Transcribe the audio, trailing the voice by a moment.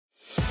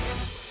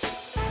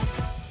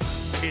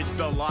It's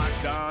the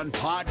Locked On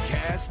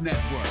Podcast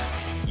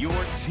Network, your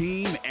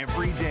team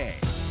every day.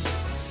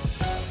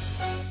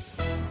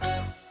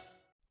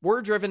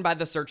 We're driven by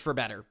the search for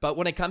better, but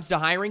when it comes to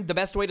hiring, the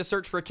best way to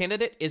search for a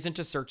candidate isn't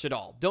to search at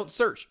all. Don't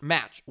search,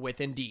 match with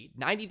Indeed.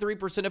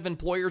 93% of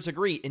employers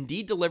agree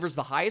Indeed delivers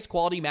the highest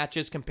quality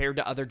matches compared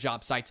to other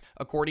job sites,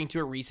 according to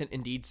a recent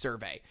Indeed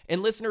survey.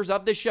 And listeners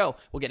of this show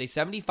will get a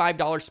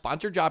 $75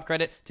 sponsored job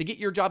credit to get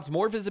your jobs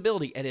more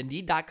visibility at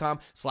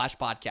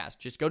Indeed.com/podcast.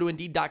 Just go to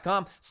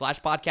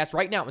Indeed.com/podcast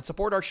right now and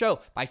support our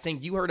show by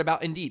saying you heard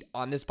about Indeed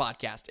on this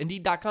podcast.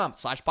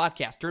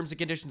 Indeed.com/podcast. Terms and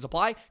conditions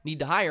apply. Need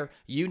to hire?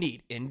 You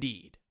need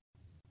Indeed.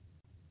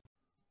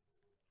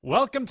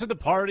 Welcome to the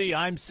party.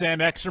 I'm Sam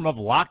Ekstrom of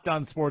Locked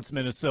On Sports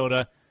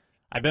Minnesota.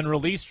 I've been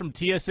released from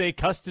TSA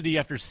custody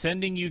after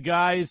sending you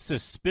guys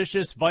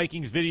suspicious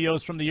Vikings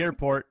videos from the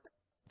airport.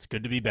 It's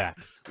good to be back.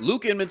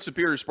 Luke Inman,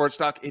 Superior Sports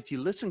Talk. If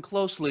you listen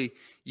closely,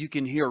 you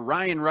can hear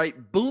Ryan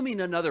Wright booming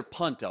another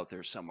punt out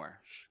there somewhere.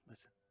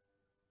 Listen.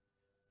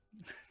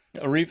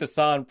 Arif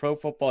Hassan, Pro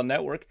Football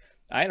Network.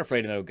 I ain't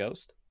afraid of no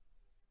ghost.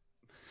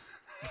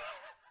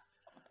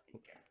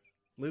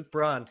 Luke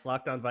Braun,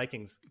 Locked On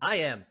Vikings. I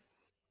am.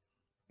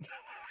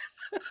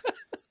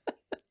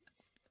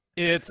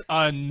 It's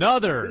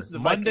another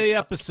Monday Vikings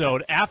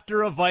episode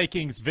after a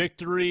Vikings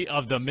victory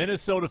of the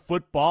Minnesota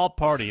Football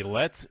Party.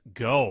 Let's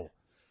go.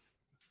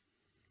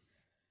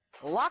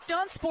 Locked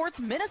On Sports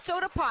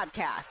Minnesota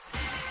Podcasts.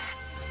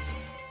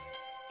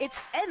 It's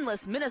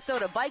endless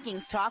Minnesota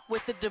Vikings talk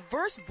with the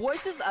diverse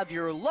voices of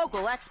your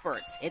local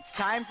experts. It's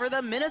time for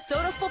the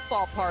Minnesota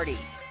Football Party.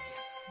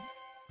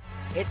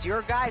 It's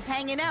your guys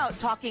hanging out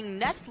talking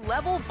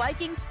next-level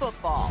Vikings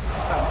football.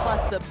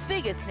 Plus the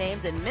biggest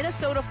names in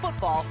Minnesota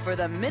football for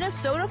the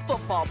Minnesota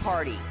Football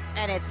Party.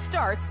 And it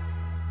starts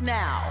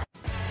now.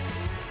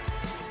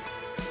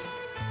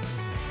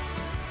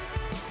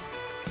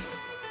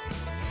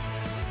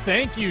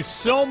 Thank you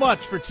so much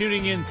for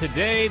tuning in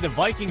today. The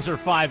Vikings are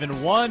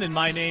 5-1, and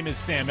my name is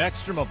Sam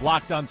Ekstrom of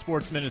Locked On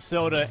Sports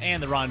Minnesota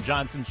and The Ron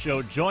Johnson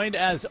Show, joined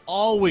as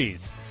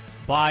always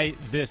by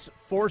this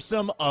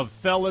foursome of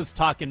fellas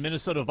talking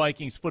Minnesota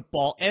Vikings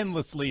football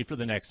endlessly for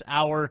the next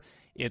hour.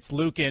 It's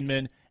Luke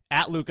Inman,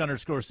 at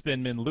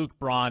Luke_Spinman, Luke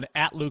Braun,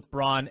 at Luke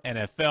Braun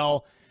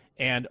NFL,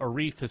 and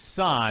Arif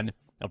Hassan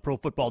of Pro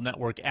Football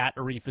Network, at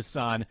Arif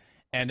Hassan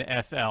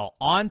NFL.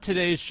 On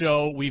today's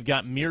show, we've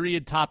got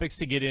myriad topics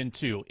to get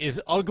into.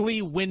 Is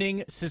ugly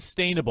winning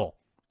sustainable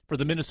for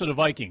the Minnesota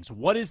Vikings?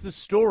 What is the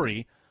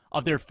story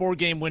of their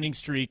 4-game winning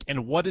streak,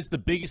 and what is the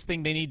biggest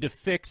thing they need to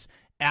fix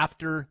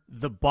after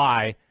the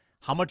bye?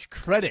 How much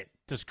credit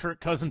does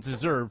Kirk Cousins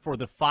deserve for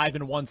the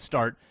 5-1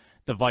 start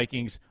the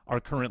Vikings are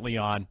currently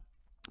on?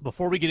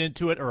 Before we get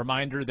into it, a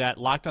reminder that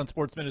Locked On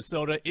Sports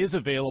Minnesota is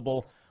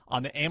available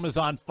on the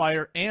Amazon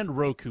Fire and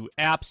Roku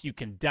apps. You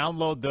can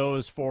download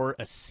those for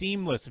a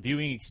seamless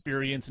viewing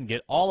experience and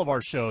get all of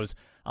our shows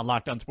on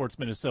Locked On Sports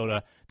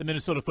Minnesota, the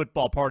Minnesota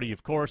Football Party,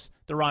 of course,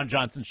 the Ron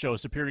Johnson Show,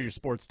 Superior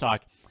Sports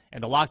Talk,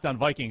 and the Locked On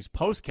Vikings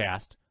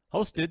postcast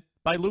hosted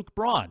by Luke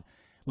Braun.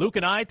 Luke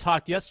and I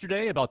talked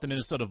yesterday about the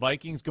Minnesota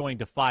Vikings going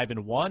to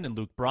 5-1, and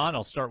Luke Braun,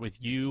 I'll start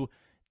with you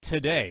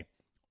today.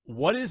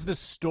 What is the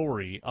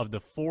story of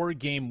the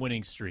 4-game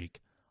winning streak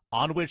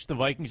on which the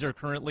Vikings are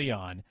currently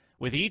on,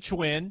 with each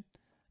win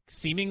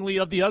seemingly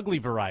of the ugly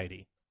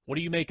variety? What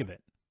do you make of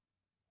it?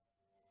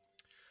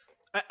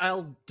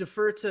 I'll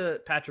defer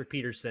to Patrick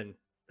Peterson,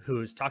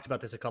 who's talked about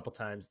this a couple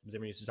times.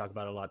 Zimmer used to talk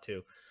about it a lot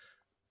too.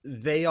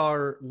 They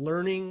are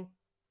learning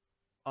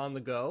on the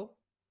go,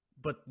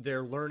 but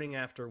they're learning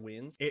after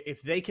wins.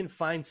 If they can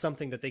find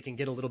something that they can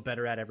get a little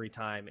better at every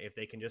time, if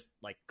they can just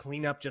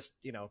clean up just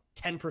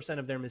 10%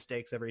 of their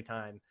mistakes every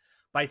time,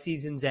 by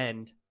season's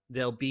end,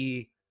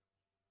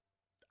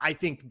 I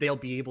think they'll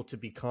be able to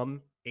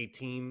become a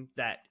team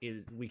that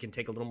we can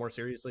take a little more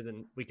seriously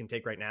than we can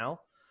take right now.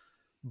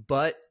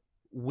 But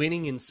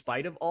winning in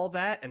spite of all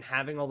that and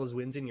having all those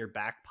wins in your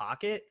back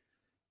pocket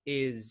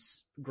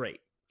is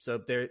great. So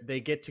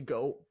they get to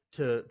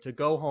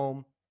go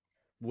home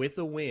with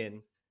a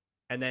win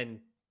and then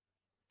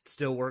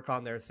still work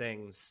on their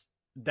things.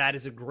 That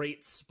is a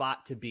great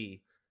spot to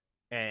be.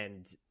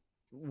 And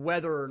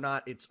whether or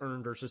not it's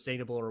earned or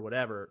sustainable or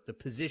whatever, the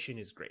position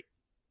is great.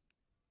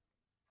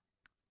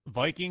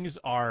 Vikings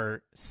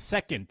are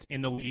second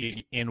in the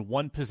league in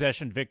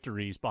one-possession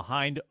victories,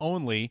 behind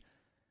only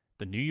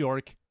the New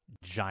York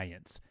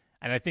Giants.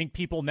 And I think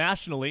people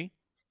nationally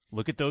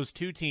look at those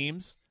two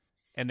teams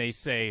and they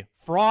say,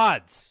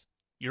 frauds,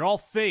 you're all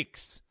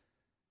fakes.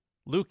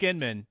 Luke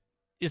Inman,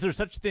 is there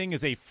such thing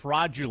as a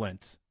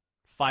fraudulent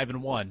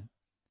 5-1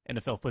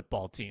 NFL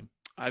football team?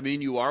 I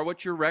mean, you are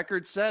what your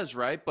record says,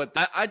 right? But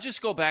I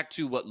just go back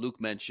to what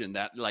Luke mentioned,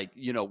 that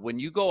when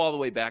you go all the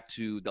way back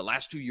to the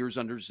last 2 years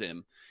under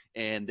Zim,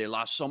 and they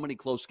lost so many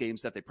close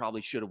games that they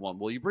probably should have won.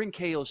 Well, you bring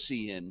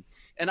KOC in,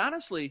 and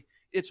honestly,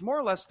 it's more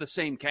or less the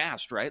same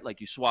cast, right?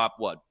 Like you swap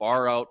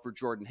Barr out for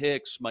Jordan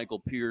Hicks, Michael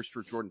Pierce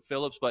for Jordan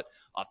Phillips, but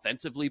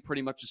offensively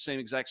pretty much the same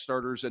exact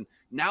starters. And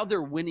now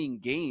they're winning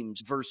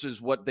games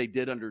versus what they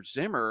did under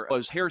Zimmer. It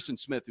was Harrison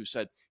Smith who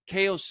said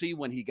KOC,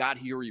 when he got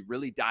here, he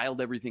really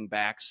dialed everything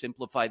back,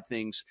 simplified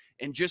things,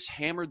 and just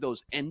hammered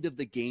those end of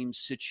the game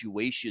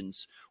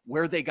situations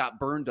where they got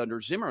burned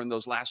under Zimmer in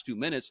those last 2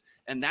 minutes.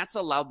 And that's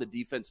allowed the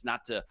defense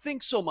not to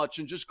think so much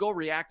and just go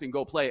react and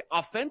go play.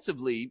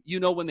 Offensively,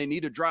 when they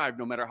need a drive,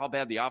 no matter how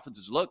bad the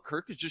offenses look,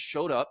 Kirk has just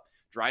showed up,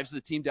 drives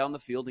the team down the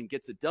field and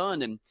gets it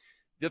done. And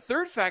the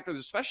third factor,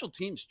 the special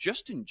teams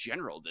just in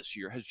general this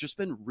year has just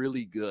been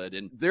really good.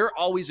 And they're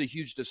always a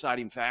huge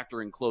deciding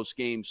factor in close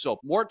games. So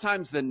more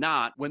times than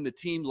not, when the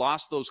team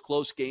lost those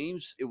close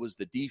games, it was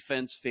the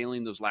defense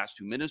failing those last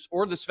 2 minutes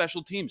or the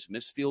special teams,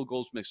 missed field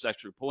goals, missed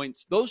extra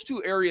points. Those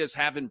two areas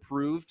have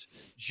improved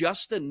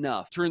just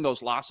enough to turn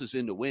those losses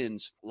into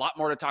wins. A lot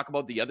more to talk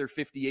about the other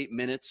 58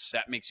 minutes.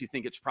 That makes you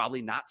think it's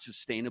probably not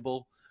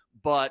sustainable.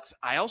 But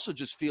I also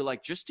just feel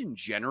like just in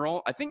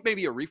general, I think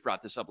maybe Arif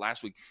brought this up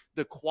last week,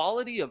 the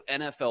quality of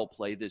NFL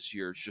play this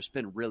year has just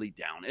been really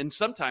down and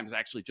sometimes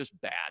actually just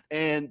bad.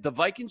 And the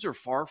Vikings are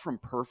far from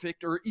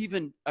perfect or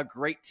even a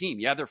great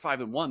team. Yeah, they're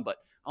 5-1, but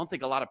I don't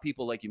think a lot of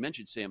people, like you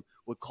mentioned, Sam,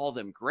 would call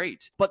them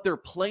great. But they're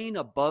playing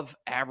above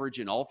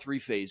average in all three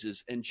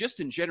phases. And just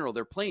in general,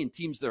 they're playing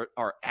teams that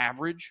are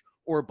average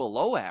or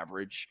below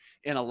average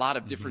in a lot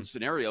of different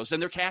scenarios, and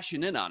they're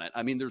cashing in on it.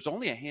 I mean, there's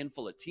only a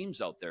handful of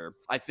teams out there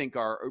I think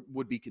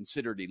would be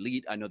considered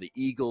elite. I know the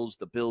Eagles,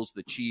 the Bills,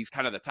 the Chiefs,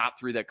 kind of the top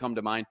three that come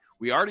to mind.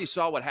 We already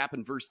saw what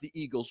happened versus the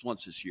Eagles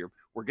once this year.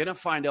 We're going to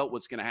find out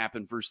what's going to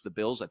happen versus the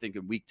Bills, I think,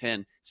 in Week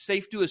 10.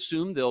 Safe to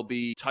assume they'll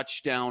be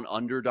touchdown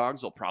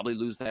underdogs. They'll probably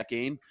lose that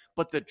game.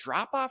 But the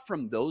drop-off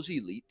from those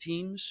elite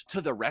teams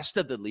to the rest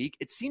of the league,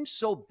 it seems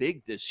so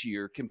big this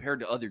year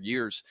compared to other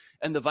years.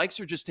 And the Vikes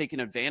are just taking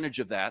advantage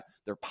of that.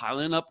 They're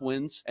piling up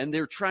wins, and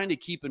they're trying to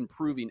keep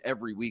improving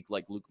every week,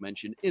 like Luke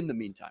mentioned, in the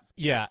meantime.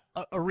 Yeah,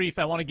 Arif,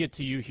 I want to get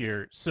to you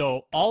here.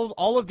 So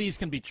all of these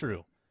can be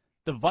true.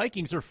 The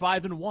Vikings are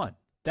 5-1.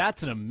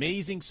 That's an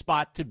amazing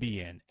spot to be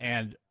in,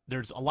 and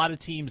there's a lot of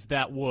teams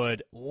that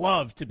would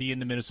love to be in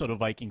the Minnesota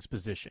Vikings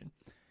position.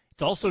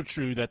 It's also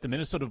true that the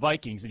Minnesota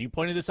Vikings, and you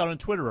pointed this out on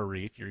Twitter,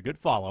 Arif, you're a good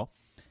follow,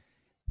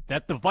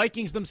 that the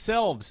Vikings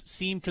themselves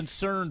seem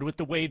concerned with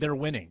the way they're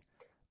winning.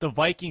 The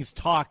Vikings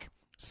talk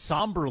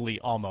somberly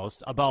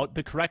almost about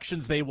the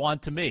corrections they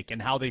want to make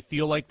and how they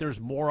feel like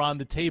there's more on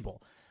the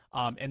table.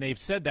 And they've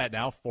said that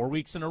now 4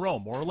 weeks in a row,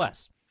 more or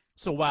less.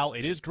 So while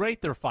it is great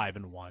they're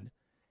 5-1,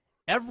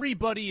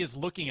 everybody is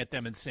looking at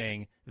them and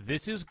saying,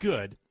 this is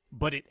good,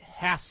 but it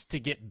has to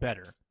get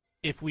better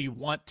if we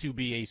want to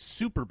be a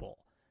Super Bowl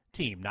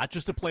team, not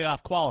just a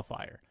playoff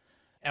qualifier.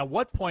 At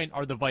what point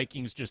are the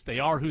Vikings just they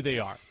are who they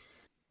are?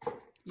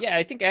 Yeah,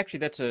 I think actually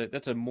that's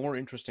a more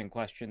interesting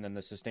question than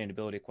the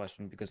sustainability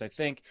question, because I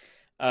think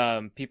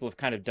people have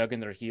kind of dug in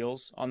their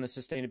heels on the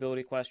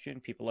sustainability question.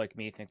 People like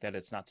me think that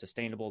it's not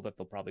sustainable, that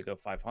they'll probably go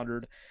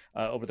 500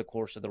 over the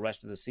course of the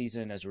rest of the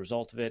season as a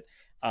result of it,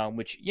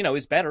 which,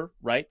 is better,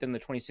 right, than the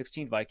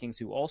 2016 Vikings,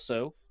 who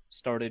also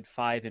started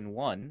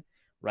 5-1,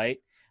 right?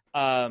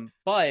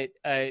 But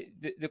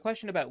the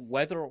question about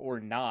whether or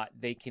not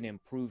they can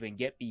improve and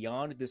get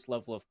beyond this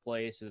level of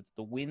play so that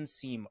the wins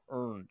seem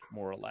earned,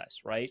 more or less,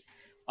 right,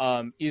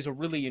 is a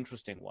really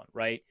interesting one,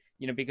 right?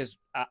 Because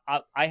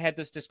I had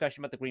this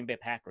discussion about the Green Bay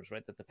Packers,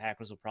 right? That the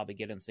Packers will probably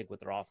get in sync with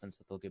their offense,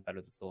 that they'll get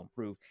better, that they'll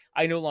improve.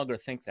 I no longer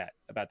think that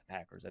about the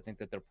Packers. I think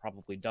that they're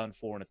probably done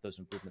for, and if those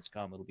improvements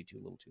come, it'll be too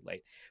little too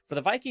late. For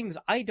the Vikings,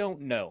 I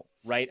don't know,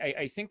 right?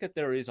 I think that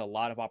there is a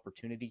lot of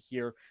opportunity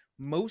here,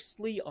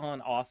 mostly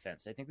on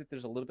offense. I think that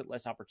there's a little bit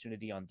less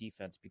opportunity on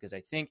defense, because I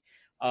think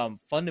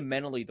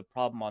fundamentally the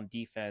problem on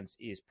defense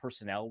is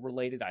personnel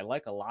related. I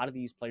like a lot of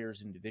these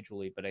players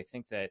individually, but I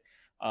think that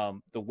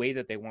the way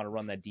that they want to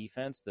run that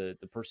defense, the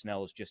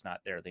personnel is just not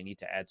there. They need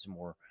to add some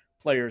more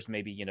players.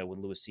 Maybe,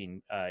 when Lewis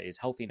Cine is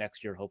healthy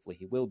next year, hopefully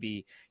he will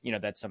be,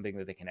 that's something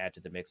that they can add to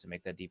the mix and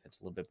make that defense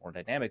a little bit more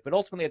dynamic. But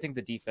ultimately, I think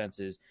the defense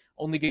is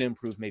only going to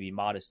improve maybe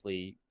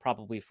modestly,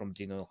 probably from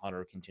Daniel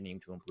Hunter continuing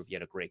to improve.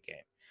 Yet a great game.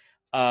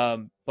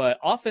 But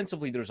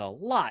offensively, there's a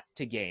lot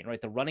to gain, right?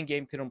 The running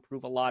game could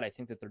improve a lot. I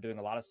think that they're doing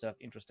a lot of stuff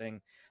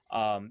interesting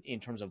in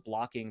terms of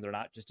blocking. They're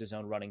not just a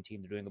zone running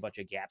team. They're doing a bunch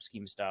of gap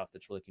scheme stuff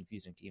that's really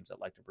confusing teams that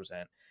like to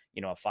present,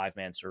 a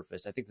five-man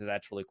surface. I think that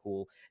that's really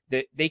cool.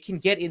 That they can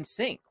get in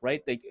sync,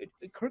 right?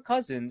 Kirk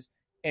Cousins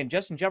and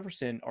Justin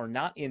Jefferson are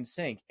not in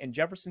sync, and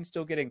Jefferson's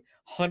still getting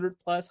 100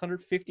 plus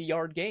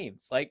 150-yard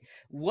games. Like,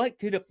 what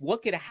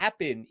could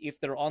happen if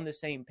they're on the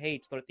same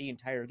page throughout the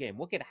entire game?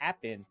 What could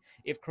happen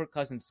if Kirk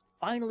Cousins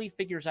finally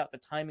figures out the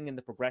timing and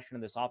the progression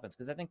of this offense?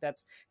 Because I think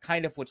that's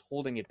kind of what's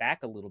holding it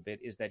back a little bit,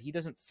 is that he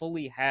doesn't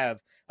fully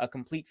have a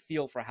complete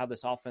feel for how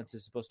this offense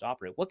is supposed to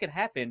operate. What could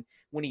happen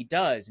when he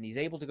does, and he's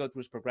able to go through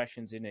his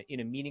progressions in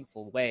a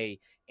meaningful way,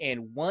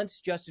 and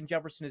once Justin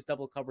Jefferson is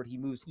double covered, he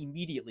moves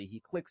immediately. He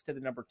clicks to the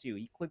number 2.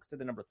 He clicks to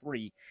the number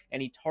 3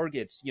 and he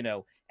targets,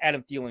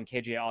 Adam Thielen,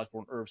 KJ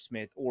Osborne, Irv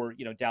Smith, or,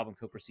 Dalvin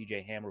Cook or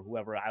CJ Ham or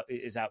whoever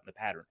is out in the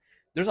pattern,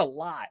 there's a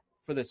lot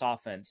for this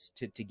offense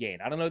to gain.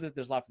 I don't know that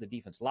there's a lot for the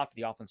defense, a lot for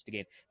the offense to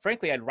gain.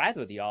 Frankly, I'd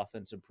rather the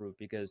offense improve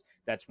because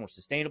that's more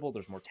sustainable.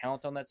 There's more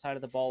talent on that side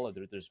of the ball.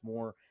 There's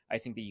more, I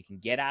think, that you can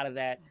get out of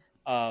that.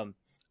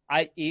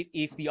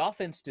 If the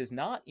offense does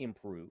not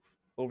improve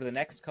over the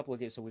next couple of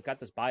games, so we've got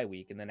this bye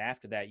week, and then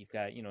after that, you've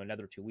got,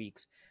 another 2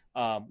 weeks,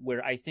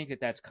 where I think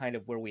that's kind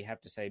of where we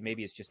have to say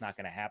maybe it's just not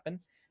going to happen.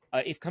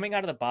 If coming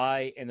out of the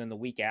bye and then the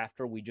week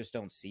after we just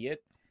don't see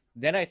it,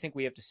 then I think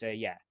we have to say,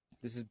 yeah,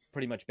 this is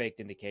pretty much baked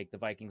in the cake. The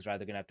Vikings are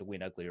either going to have to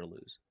win ugly or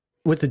lose.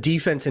 With the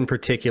defense in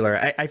particular,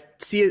 I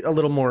see a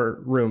little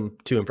more room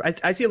to improve.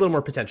 I see a little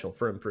more potential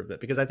for improvement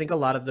because I think a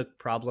lot of the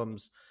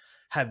problems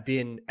have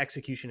been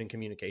execution and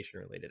communication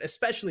related,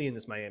 especially in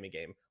this Miami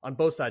game. On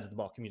both sides of the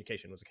ball,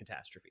 communication was a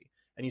catastrophe.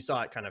 And you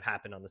saw it kind of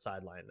happen on the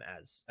sideline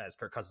as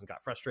Kirk Cousins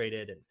got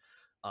frustrated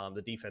and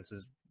the defense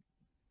has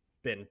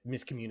been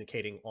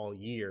miscommunicating all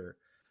year.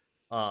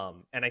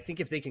 And I think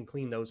if they can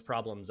clean those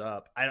problems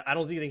up, I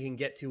don't think they can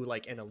get to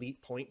like an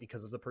elite point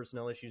because of the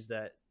personnel issues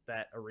that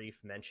Arif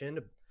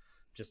mentioned.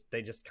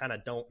 They just kind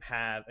of don't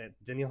have.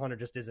 Daniel Hunter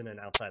just isn't an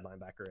outside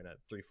linebacker in a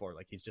 3-4.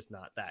 Like he's just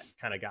not that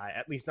kind of guy.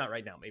 At least not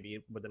right now.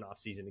 Maybe with an off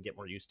season to get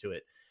more used to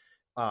it.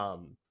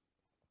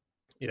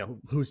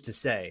 Who's to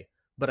say?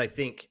 But I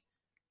think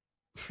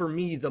for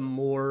me, the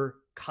more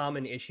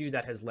common issue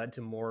that has led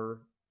to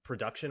more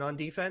production on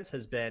defense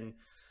has been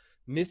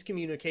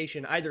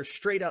miscommunication, either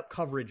straight up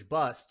coverage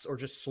busts or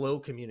just slow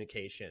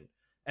communication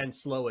and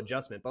slow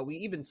adjustment. But we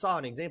even saw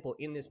an example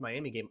in this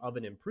Miami game of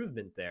an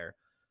improvement there.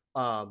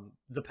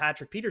 The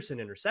Patrick Peterson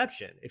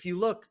interception. If you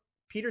look,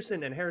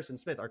 Peterson and Harrison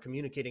Smith are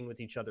communicating with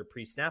each other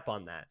pre-snap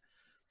on that.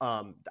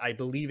 I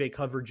believe a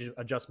coverage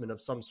adjustment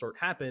of some sort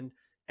happened,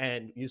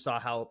 and you saw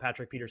how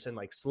Patrick Peterson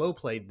like slow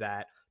played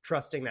that,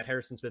 trusting that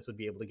Harrison Smith would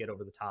be able to get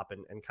over the top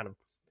and kind of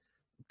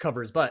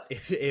cover his butt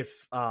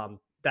if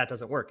that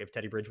doesn't work. If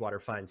Teddy Bridgewater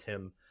finds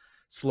him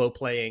slow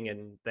playing,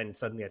 and then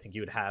suddenly I think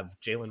you would have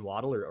Jalen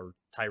Waddle or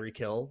Tyreek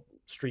Hill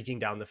streaking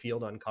down the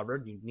field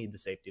uncovered. You need the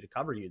safety to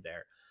cover you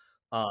there.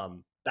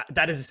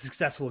 That is a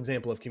successful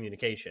example of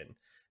communication.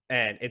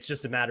 And it's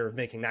just a matter of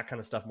making that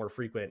kind of stuff more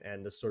frequent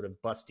and the sort of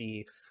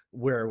busty,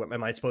 where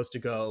am I supposed to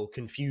go,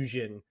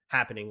 confusion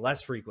happening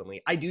less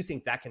frequently. I do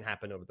think that can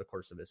happen over the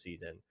course of a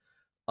season.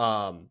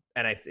 And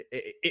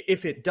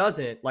if it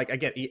doesn't, like,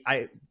 again,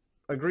 I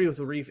agree with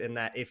Arif in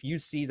that if you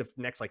see the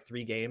next like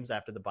 3 games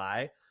after the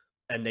bye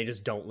and they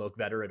just don't look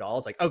better at all,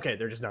 it's like, okay,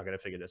 they're just not going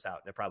to figure this out.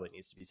 And it probably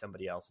needs to be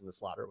somebody else in the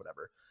slot or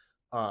whatever.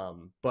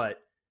 But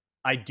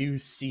I do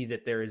see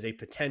that there is a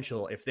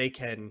potential if they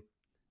can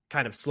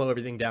kind of slow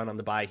everything down on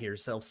the bye here,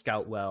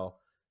 self-scout well,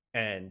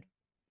 and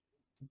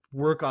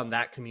work on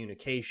that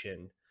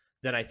communication,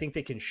 then I think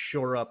they can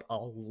shore up a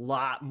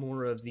lot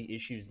more of the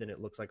issues than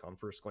it looks like on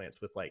first glance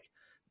with like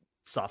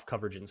soft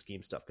coverage and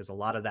scheme stuff. Because a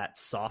lot of that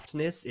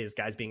softness is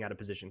guys being out of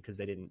position because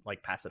they didn't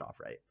like pass it off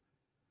right.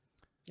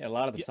 Yeah, a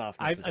lot of the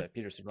softness is that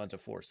Peterson runs a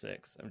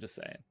 4.6. I'm just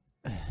saying.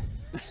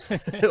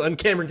 When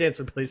Cameron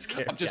Dancer plays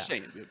Cameron. I'm just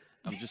saying, dude.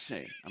 I'm just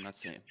saying. I'm not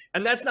saying.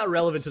 And that's not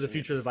relevant to the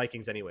future of the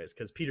Vikings anyways,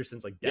 because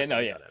Peterson's like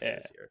definitely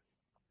this year.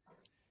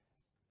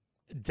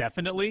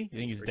 Definitely? You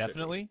think he's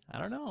definitely? I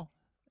don't know.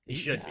 He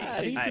should be.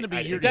 He's going to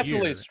be year to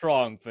definitely year.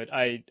 strong, but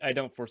I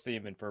don't foresee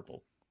him in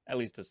purple, at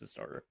least as a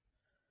starter.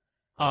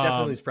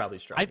 Definitely is probably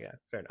strong. Yeah,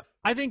 fair enough.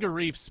 I think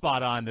Arif's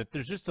spot on that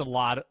there's just a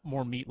lot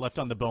more meat left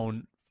on the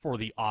bone for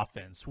the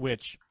offense,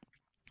 which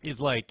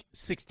is like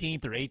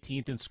 16th or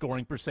 18th in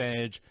scoring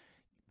percentage.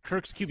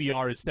 Kirk's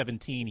QBR is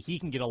 17. He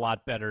can get a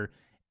lot better.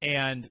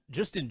 And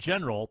just in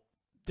general,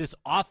 this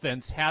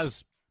offense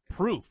has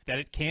proof that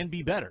it can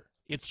be better.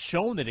 It's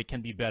shown that it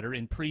can be better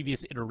in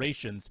previous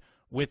iterations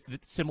with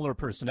similar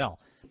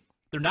personnel.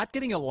 They're not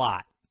getting a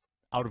lot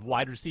out of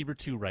wide receiver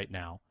 2 right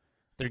now.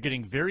 They're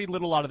getting very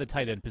little out of the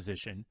tight end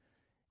position,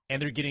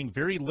 and they're getting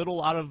very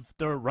little out of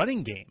the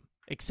running game,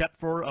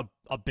 except for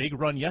a big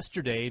run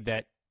yesterday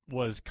that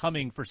was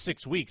coming for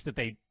 6 weeks that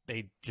they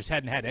just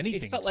hadn't had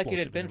anything. It felt like it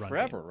had been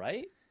forever, game.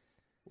 right?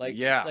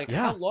 Yeah.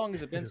 How long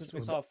has it been since we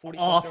saw a 40?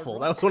 Awful.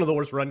 That was one of the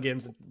worst run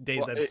games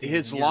days I've seen.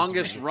 His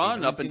longest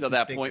run up until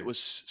that point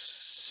was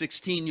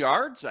 16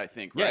 yards, I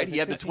think, right? Yeah, he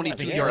had the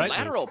 22-yard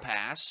lateral right.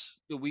 pass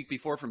the week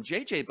before from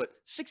JJ, but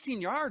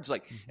 16 yards,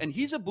 and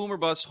he's a boomer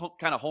bust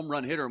kind of home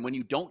run hitter. And when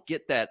you don't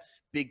get that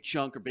big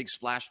chunk or big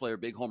splash play or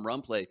big home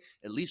run play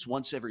at least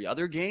once every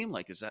other game,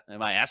 like,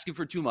 am I asking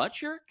for too much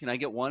here? Can I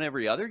get one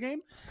every other game?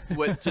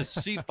 To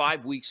see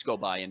 5 weeks go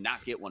by and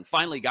not get one,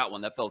 finally got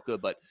one, that felt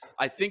good. But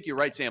I think you're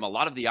right, Sam. A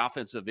lot of the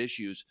offensive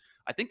issues,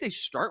 I think they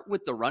start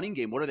with the running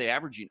game. What are they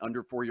averaging?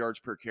 Under 4 yards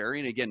per carry.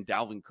 And again,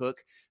 Dalvin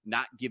Cook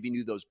not giving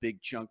you those big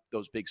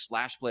those big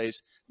splash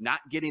plays,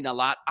 not getting a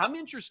lot. I'm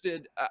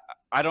interested.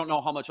 I don't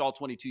know how much all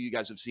 22 you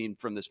guys have seen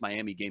from this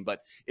Miami game, but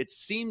it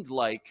seemed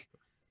like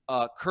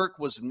Kirk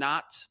was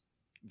not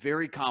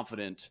very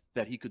confident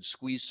that he could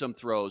squeeze some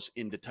throws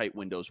into tight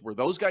windows. Were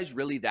those guys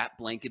really that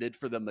blanketed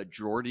for the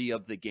majority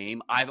of the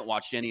game? I haven't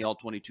watched any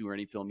All-22 or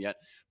any film yet,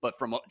 but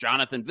from what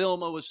Jonathan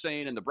Vilma was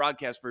saying in the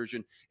broadcast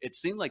version, it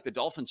seemed like the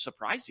Dolphins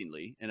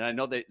surprisingly, and I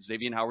know that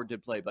Xavier Howard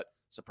did play, but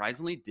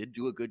surprisingly did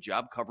do a good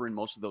job covering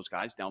most of those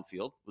guys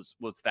downfield.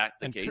 Was that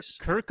the case?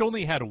 Kirk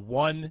only had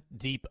one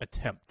deep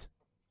attempt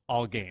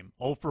all game,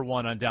 0 for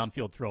 1 on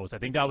downfield throws. I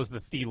think that was the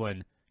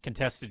Thielen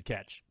contested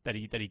catch that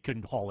he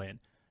couldn't haul in.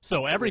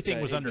 So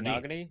everything was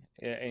underneath.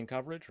 In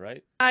coverage,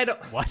 right? I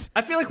don't. What?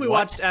 I feel like we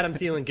watched Adam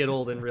Thielen get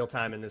old in real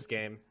time in this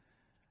game.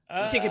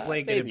 You can't get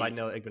blanketed by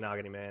no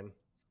Igbenogany, man.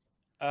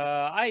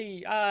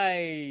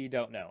 I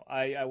don't know.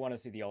 I want to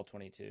see the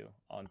All-22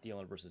 on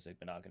Thielen versus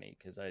Igbenogany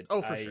because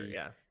Sure,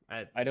 yeah.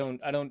 I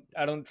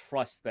don't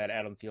trust that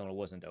Adam Thielen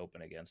wasn't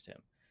open against him.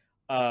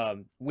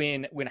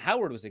 When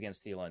Howard was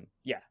against Thielen,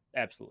 yeah,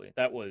 absolutely,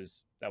 that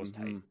was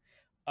tight.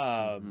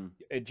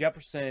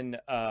 Jefferson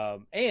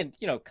and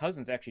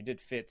Cousins actually did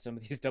fit some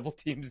of these double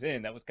teams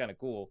in. That was kind of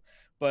cool.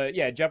 But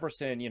yeah,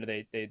 Jefferson,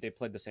 they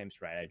played the same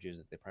strategies.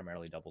 They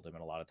primarily doubled him,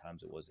 and a lot of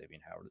times it was Xavier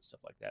Howard and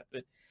stuff like that.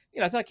 But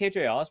I thought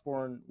KJ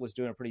Osborne was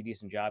doing a pretty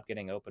decent job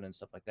getting open and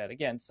stuff like that.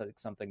 Again, so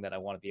it's something that I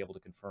want to be able to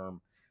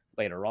confirm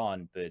later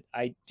on. But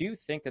I do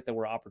think that there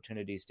were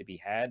opportunities to be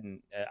had,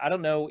 and I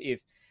don't know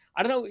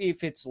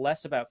if it's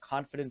less about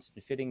confidence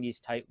in fitting these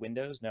tight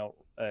windows. Now,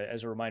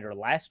 as a reminder,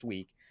 last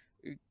week,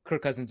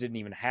 Kirk Cousins didn't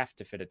even have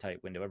to fit a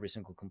tight window. Every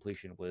single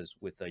completion was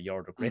with a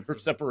yard or greater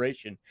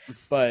separation.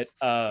 But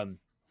I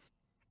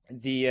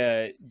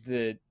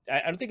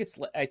don't think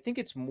I think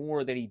it's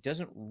more that he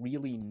doesn't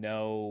really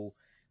know.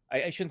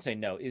 I shouldn't say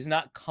no. Is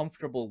not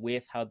comfortable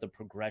with how the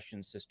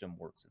progression system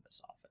works in this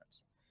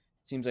offense.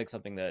 It seems like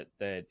something that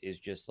is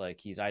just like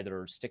he's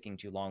either sticking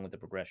too long with the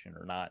progression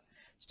or not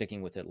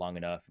sticking with it long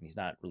enough, and he's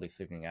not really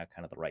figuring out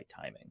kind of the right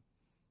timing.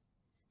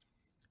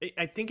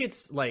 I think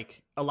it's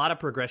like a lot of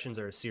progressions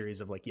are a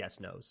series of like yes,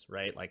 no's,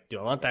 right? Like, do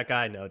I want that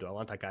guy? No. Do I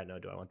want that guy? No.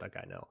 Do I want that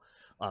guy? No.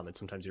 And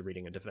sometimes you're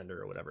reading a defender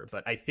or whatever.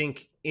 But I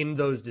think in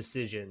those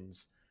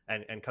decisions,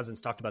 and Cousins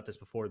talked about this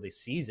before the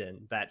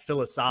season, that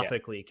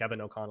philosophically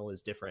Kevin O'Connell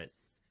is different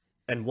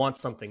and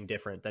wants something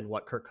different than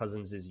what Kirk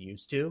Cousins is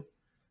used to.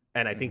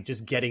 And I think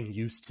just getting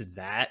used to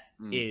that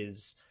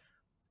is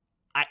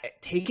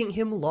taking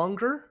him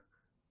longer.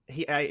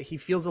 He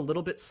feels a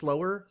little bit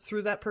slower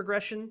through that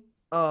progression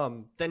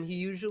than he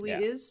usually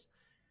is.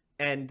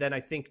 And then I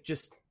think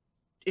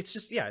it's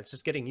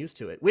just getting used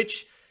to it,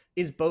 which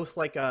is both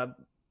like a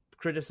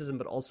criticism,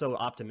 but also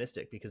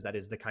optimistic, because that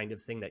is the kind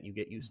of thing that you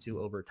get used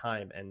to over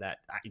time and that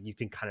you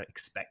can kind of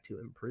expect to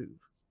improve.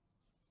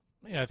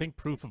 Yeah, I think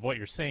proof of what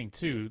you're saying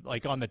too,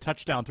 like on the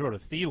touchdown throw to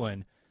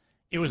Thielen,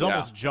 it was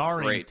almost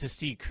jarring to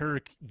see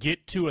Kirk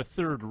get to a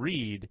third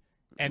read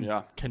and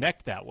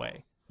connect that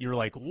way. You're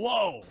like,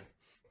 whoa,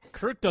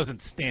 Kirk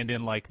doesn't stand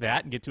in like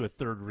that and get to a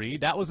third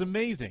read. That was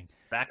amazing.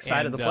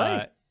 Backside of the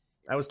play.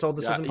 I was told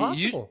this was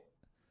impossible.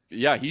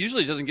 He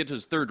usually doesn't get to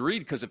his third read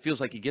because it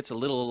feels like he gets a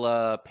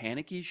little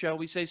panicky, shall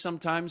we say,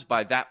 sometimes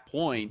by that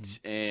point.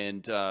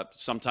 And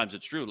sometimes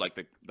it's true, like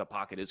the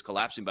pocket is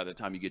collapsing by the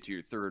time you get to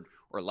your third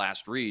or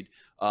last read.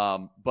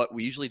 But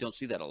we usually don't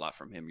see that a lot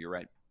from him. You're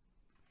right.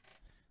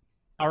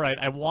 All right,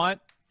 I want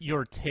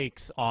your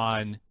takes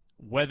on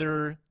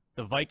whether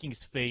the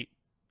Vikings' fate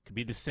could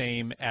be the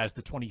same as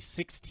the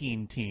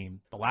 2016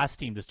 team, the last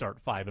team to start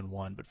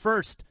 5-1. But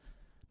first,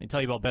 let me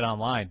tell you about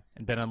BetOnline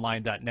and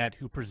BetOnline.net,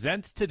 who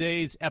presents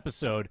today's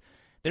episode.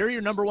 They're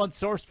your number one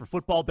source for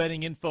football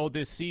betting info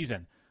this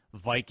season.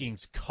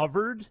 Vikings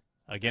covered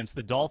against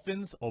the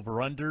Dolphins.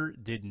 Over/under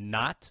did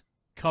not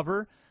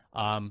cover,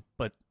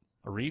 but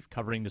Arif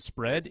covering the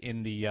spread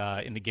in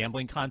the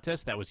gambling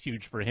contest, that was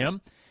huge for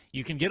him.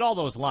 You can get all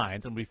those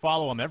lines, and we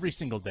follow them every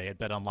single day at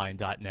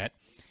BetOnline.net.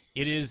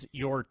 It is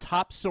your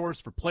top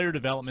source for player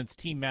developments,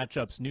 team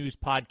matchups, news,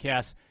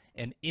 podcasts,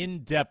 and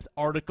in-depth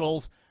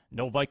articles.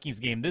 No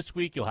Vikings game this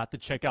week. You'll have to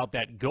check out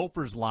that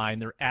Gophers line.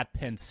 They're at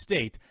Penn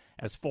State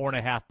as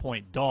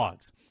 4.5-point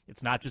dogs.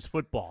 It's not just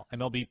football.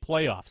 MLB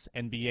playoffs,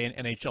 NBA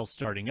and NHL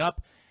starting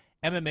up,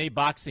 MMA,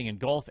 boxing, and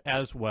golf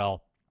as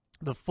well.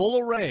 The full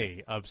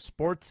array of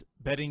sports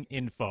betting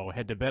info.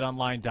 Head to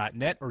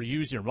betonline.net or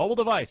use your mobile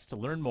device to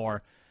learn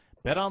more.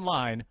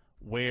 BetOnline,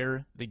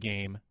 where the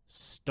game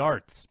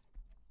starts.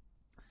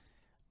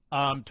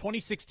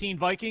 2016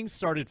 Vikings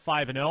started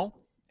 5-0,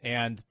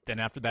 and then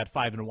after that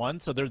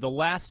 5-1. So they're the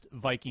last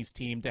Vikings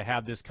team to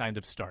have this kind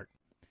of start.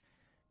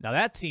 Now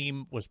that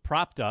team was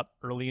propped up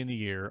early in the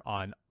year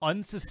on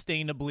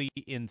unsustainably,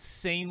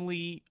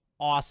 insanely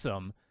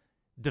awesome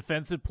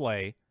defensive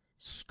play,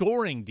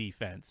 scoring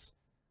defense,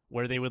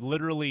 where they would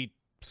literally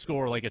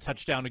score like a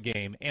touchdown a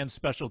game, and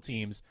special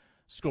teams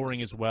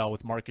scoring as well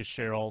with Marcus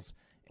Sherrills,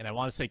 and I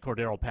want to say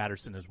Cordero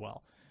Patterson as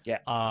well. Yeah.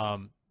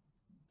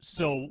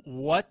 So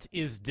what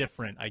is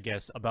different, I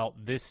guess,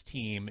 about this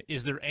team?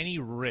 Is there any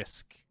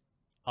risk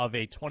of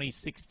a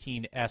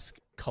 2016-esque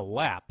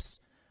collapse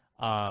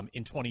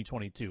in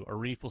 2022?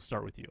 Arif, we'll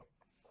start with you.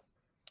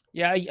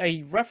 Yeah,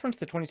 I referenced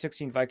the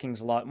 2016 Vikings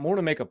a lot more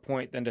to make a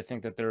point than to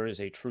think that there is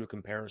a true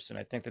comparison.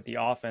 I think that the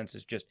offense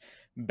is just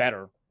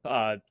better,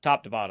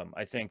 top to bottom.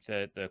 I think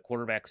that the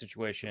quarterback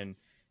situation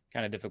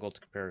kind of difficult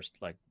to compare,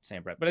 like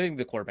Sam Brett, but I think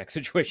the quarterback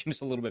situation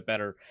is a little bit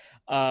better.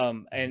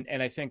 And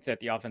I think that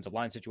the offensive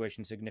line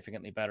situation is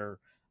significantly better.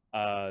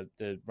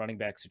 The running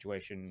back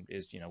situation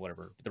is,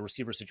 whatever. The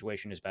receiver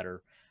situation is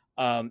better.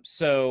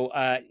 It's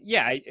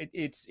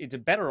a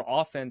better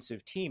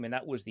offensive team, and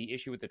that was the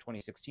issue with the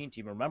 2016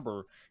 team.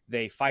 Remember,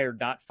 they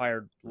not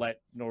fired,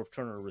 let Norv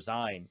Turner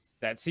resign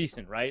that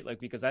season, right? Like,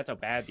 because that's how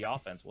bad the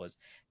offense was,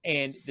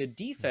 and the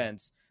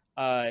defense.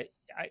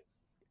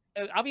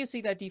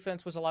 Obviously, that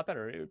defense was a lot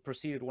better. It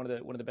preceded one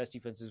of the best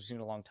defenses we've seen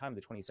in a long time,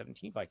 the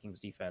 2017 Vikings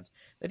defense.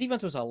 The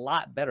defense was a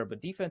lot better,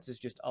 but defense is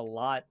just a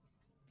lot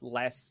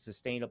less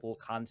sustainable,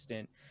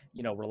 constant,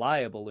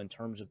 reliable in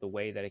terms of the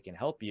way that it can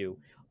help you.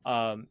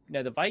 Now,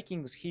 the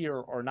Vikings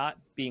here are not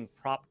being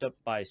propped up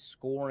by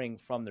scoring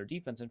from their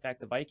defense. In fact,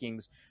 the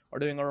Vikings are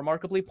doing a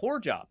remarkably poor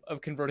job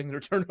of converting their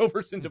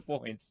turnovers into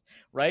points,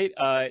 right?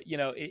 I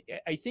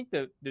think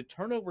the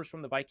turnovers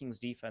from the Vikings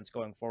defense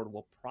going forward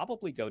will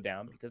probably go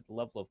down because the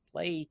level of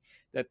play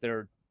that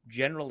they're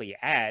generally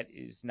at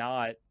is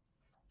not,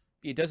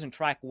 it doesn't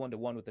track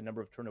one-to-one with the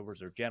number of turnovers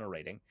they're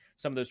generating.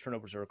 Some of those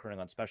turnovers are occurring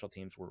on special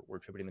teams. We're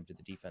attributing them to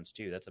the defense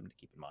too. That's something to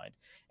keep in mind.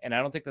 And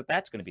I don't think that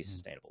that's going to be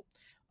sustainable.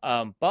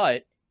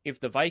 But if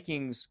the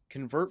Vikings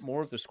convert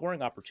more of the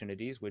scoring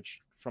opportunities,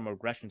 which from a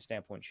regression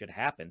standpoint should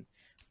happen,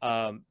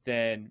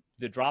 then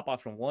the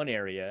drop-off from one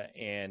area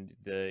and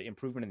the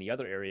improvement in the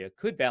other area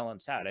could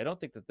balance out. I don't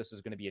think that this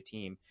is going to be a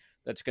team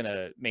that's going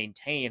to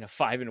maintain a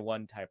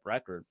 5-1 type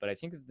record, but I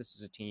think that this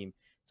is a team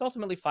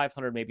ultimately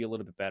 500, maybe a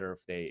little bit better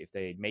if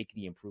they make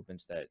the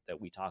improvements that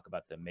we talk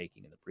about them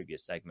making in the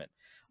previous segment.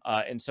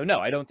 And so,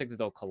 no, I don't think that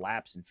they'll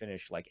collapse and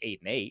finish like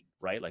 8-8,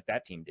 right? Like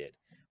that team did,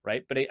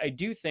 right? But I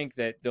do think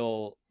that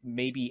they'll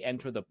maybe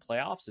enter the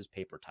playoffs as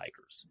paper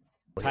tigers.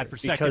 Tied for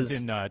second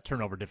in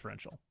turnover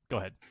differential. Go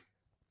ahead.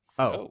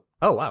 Oh,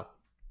 wow.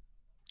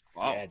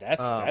 Yeah, that's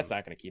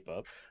not going to keep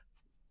up.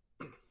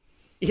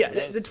 Yeah,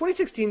 the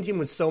 2016 team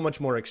was so much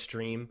more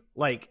extreme.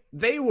 Like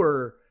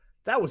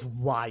that was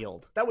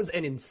wild. That was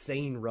an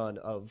insane run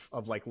of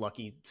like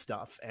lucky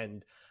stuff.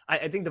 And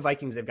I think the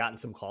Vikings, they've gotten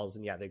some calls,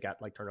 and yeah, they've got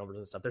like turnovers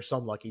and stuff. There's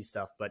some lucky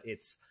stuff, but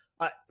it's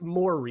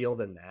more real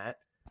than that.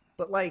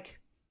 But like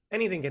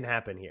anything can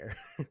happen here.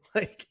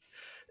 Like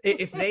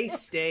if they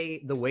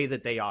stay the way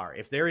that they are,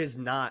 if there is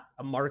not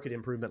a market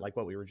improvement like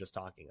what we were just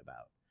talking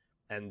about,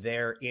 and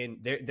they're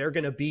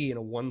going to be in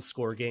a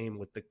 1-score game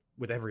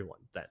with everyone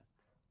then.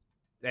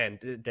 And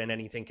then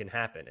anything can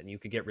happen, and you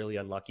could get really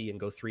unlucky and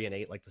go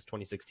 3-8 like this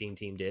 2016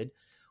 team did,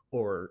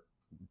 or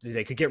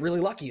they could get really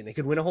lucky and they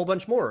could win a whole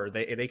bunch more. Or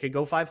they could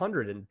go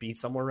 500 and be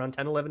somewhere around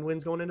 10-11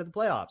 wins going into the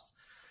playoffs.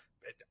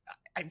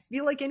 I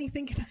feel like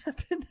anything can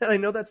happen. I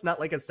know that's not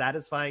like a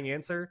satisfying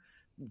answer.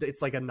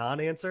 It's like a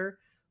non-answer,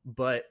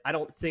 but I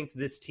don't think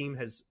this team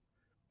has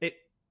it.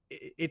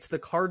 It's the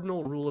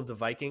cardinal rule of the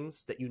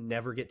Vikings that you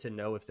never get to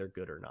know if they're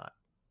good or not.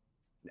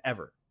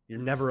 Ever. You're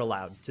never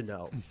allowed to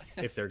know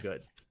if they're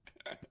good.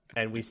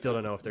 And we still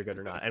don't know if they're good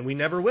or not. And we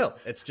never will.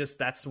 It's just,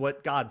 that's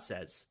what God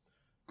says.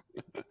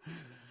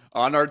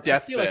 On our deathbed. I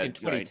feel like in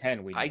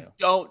 2010 we knew. I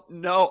don't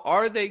know.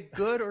 Are they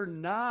good or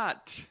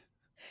not?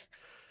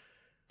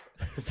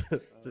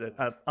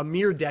 a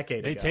mere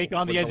decade they ago. They take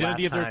on the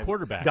identity of their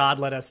quarterback. God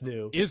let us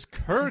know. Is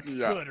Kirk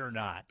good or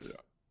not?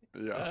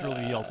 Yeah. That's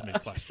really the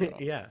ultimate question.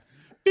 Yeah.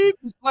 Beep,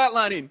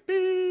 flatlining.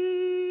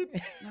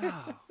 Beep.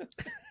 Oh.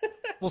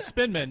 Well,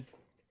 Spinman,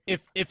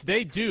 if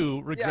they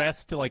do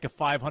regress to like a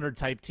 500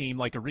 type team,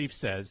 like Arif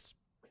says,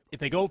 if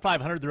they go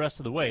 500 the rest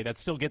of the way, that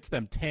still gets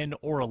them 10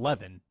 or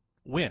 11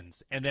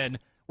 wins. And then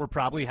we're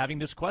probably having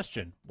this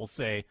question. We'll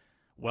say,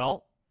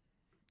 well,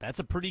 that's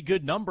a pretty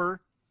good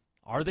number.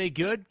 Are they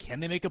good? Can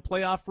they make a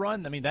playoff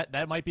run? I mean,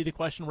 that might be the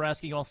question we're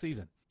asking all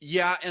season.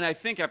 Yeah, and I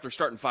think after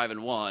starting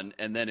 5-1,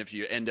 and then if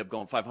you end up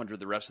going 500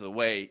 the rest of the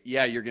way,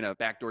 yeah, you're going to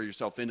backdoor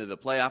yourself into the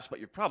playoffs, but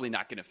you're probably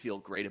not going to feel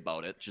great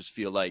about it. Just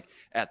feel like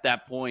at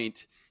that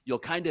point, you'll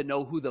kind of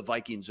know who the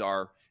Vikings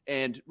are.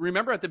 And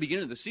remember at the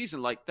beginning of the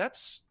season, like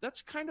that's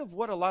kind of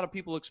what a lot of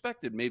people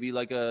expected. Maybe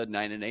like a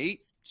 9-8,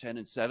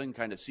 10-7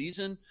 kind of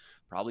season.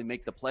 Probably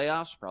make the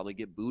playoffs, probably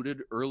get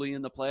booted early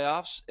in the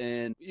playoffs.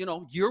 And,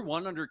 year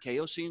one under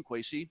KOC and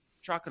Kwesi,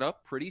 chalk it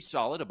up, pretty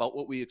solid, about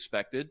what we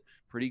expected.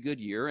 Pretty good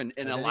year and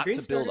a lot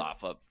to build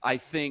off of. I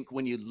think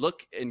when you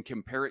look and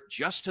compare it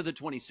just to the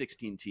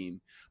 2016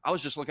 team, I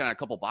was just looking at a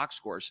couple box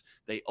scores.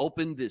 They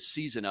opened this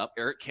season up.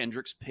 Eric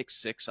Kendricks pick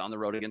 6 on the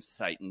road against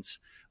the Titans.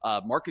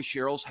 Marcus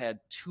Sherrills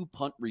had 2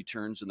 punt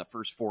returns in the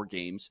first 4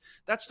 games.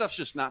 That stuff's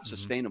just not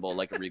sustainable,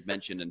 like Arif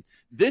mentioned. And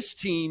this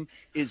team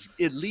is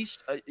at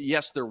least,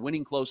 yes, they're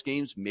winning close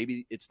games.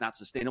 Maybe it's not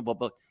sustainable,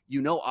 but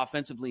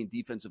offensively and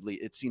defensively,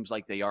 it seems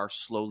like they are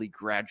slowly,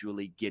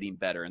 gradually getting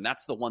better. And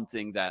that's the one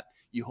thing that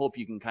you hope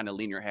you can kind of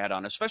lean your hat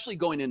on, especially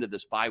going into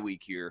this bye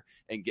week here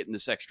and getting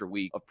this extra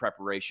week of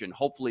preparation.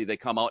 Hopefully they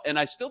come out. And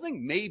I still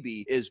think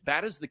maybe as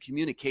bad as the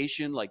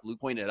communication, like Luke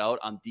pointed out,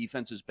 on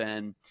defense has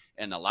been,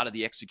 and a lot of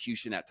the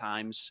execution at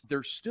times,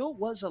 there still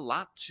was a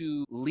lot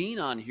to lean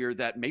on here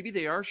that maybe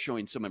they are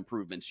showing some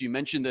improvements. You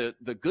mentioned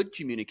the good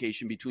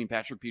communication between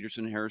Patrick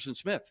Peterson and Harrison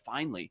Smith.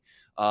 Finally,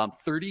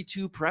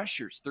 32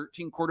 pressures,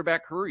 13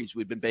 quarterback hurries.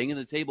 We've been banging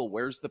the table.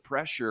 Where's the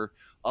pressure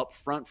up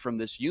front from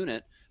this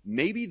unit?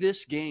 Maybe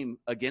this game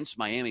against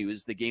Miami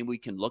was the game we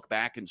can look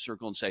back and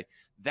circle and say,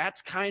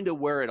 that's kind of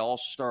where it all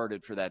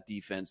started for that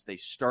defense. They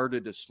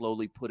started to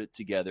slowly put it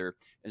together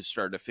and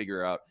started to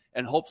figure out,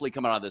 and hopefully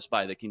coming out of this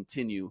bye, they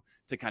continue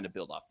to kind of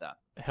build off that.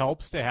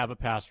 Helps to have a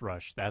pass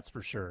rush, that's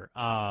for sure.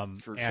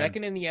 For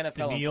second in the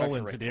NFL. Daniil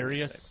and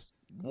Za'Darius.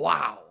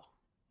 Wow.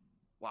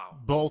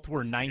 Both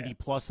were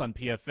 90-plus on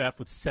PFF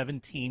with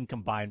 17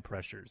 combined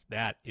pressures.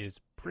 That is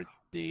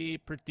pretty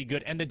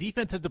good. And the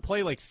defense had to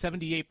play like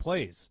 78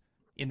 plays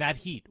in that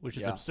heat, which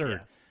is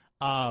absurd.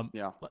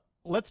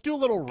 Let's do a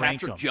little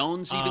rank 'em. Patrick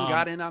Jones even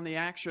got in on the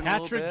action.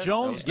 Patrick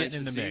Jones getting nice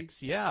in the see.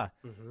 mix. Yeah.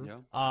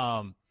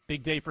 Mm-hmm.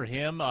 Big day for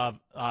him.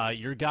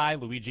 Your guy,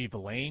 Luigi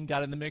Villain,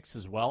 got in the mix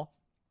as well.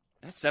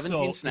 That's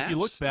 17 so snaps. If you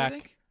look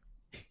back,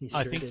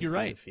 I think did you're see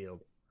right. the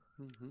field.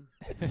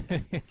 Mm-hmm.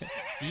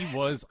 He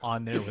was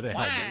on there with a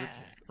helmet,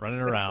 running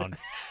around,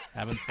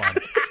 having fun.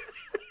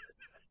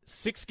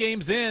 6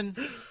 games in,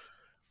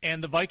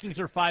 and the Vikings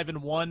are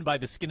 5-1 by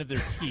the skin of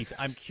their teeth.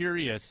 I'm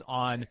curious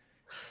on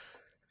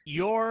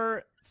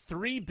your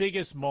 3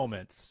 biggest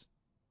moments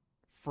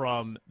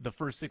from the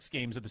first 6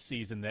 games of the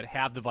season that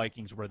have the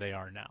Vikings where they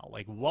are now.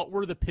 Like, what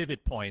were the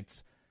pivot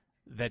points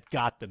that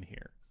got them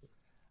here?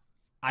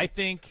 I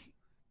think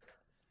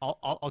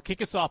I'll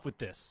kick us off with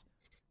this.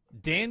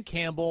 Dan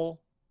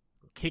Campbell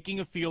kicking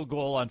a field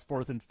goal on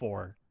 4th and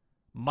 4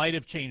 might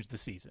have changed the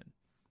season,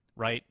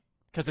 right?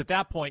 Because at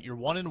that point, you're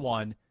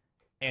 1-1,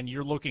 and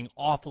you're looking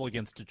awful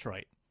against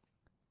Detroit.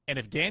 And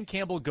if Dan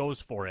Campbell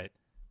goes for it,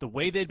 the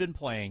way they've been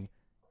playing,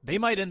 they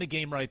might end the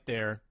game right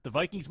there. The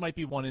Vikings might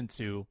be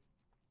 1-2.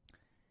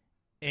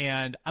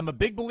 And I'm a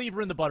big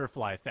believer in the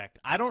butterfly effect.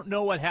 I don't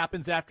know what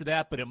happens after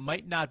that, but it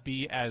might not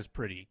be as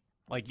pretty.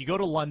 Like, you go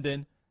to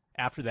London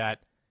after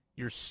that,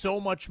 you're so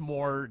much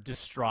more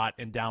distraught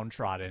and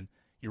downtrodden.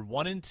 You're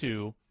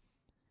 1-2,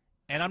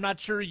 and I'm not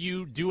sure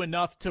you do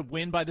enough to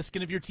win by the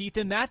skin of your teeth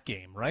in that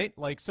game, right?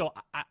 Like, so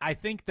I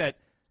think that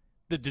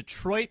the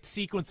Detroit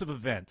sequence of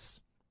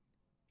events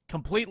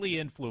completely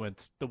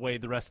influenced the way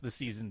the rest of the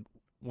season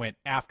went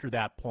after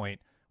that point,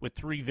 with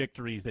 3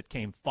 victories that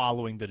came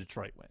following the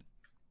Detroit win.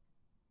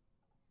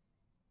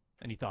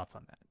 Any thoughts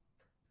on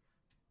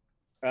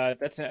that?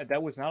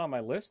 That was not on my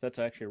list. That's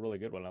actually a really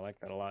good one. I like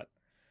that a lot.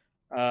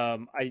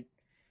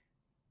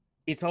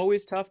 It's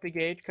always tough to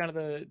gauge kind of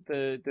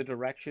the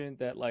direction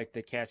that like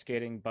the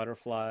cascading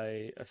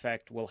butterfly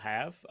effect will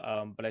have.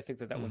 But I think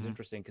that one's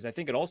interesting because I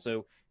think it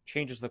also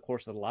changes the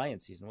course of the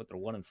Lions season. What, they're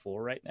 1-4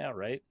 right now,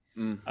 right?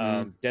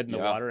 Mm-hmm. Dead in the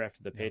water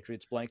after the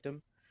Patriots blanked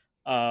them.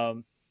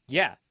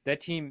 That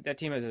team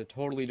has a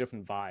totally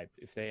different vibe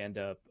if they end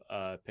up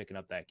picking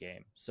up that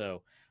game.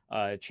 So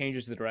it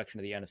changes the direction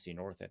of the NFC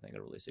North, I think, in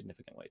a really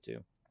significant way too.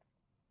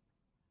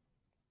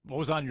 What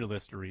was on your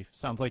list, Arif?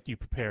 Sounds like you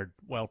prepared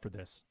well for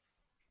this.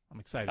 I'm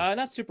excited.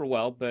 Not super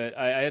well, but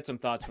I had some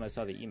thoughts when I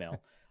saw the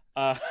email.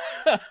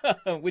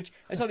 Which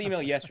I saw the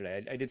email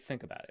yesterday. I did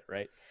think about it,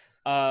 right?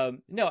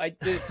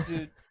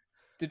 The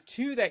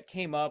 2 that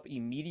came up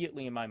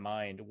immediately in my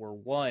mind were,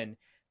 one,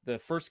 the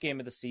first game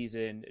of the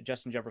season,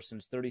 Justin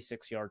Jefferson's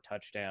 36-yard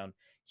touchdown.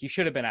 He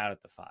should have been out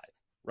at the 5,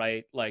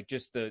 right? Like,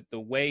 just the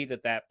way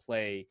that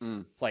play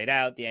played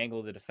out, the angle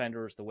of the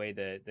defenders, the way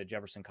that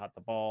Jefferson caught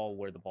the ball,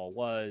 where the ball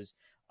was,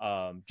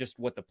 just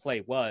what the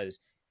play was.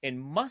 And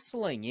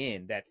muscling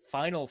in that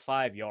final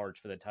 5 yards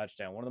for the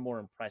touchdown, one of the more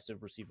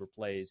impressive receiver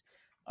plays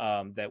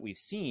that we've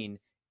seen,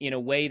 in a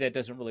way that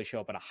doesn't really show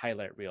up in a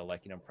highlight reel,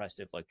 like an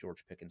impressive, like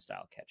George Pickens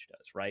style catch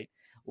does, right?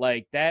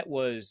 Like, that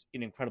was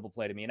an incredible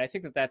play to me. And I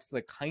think that that's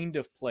the kind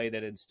of play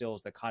that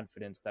instills the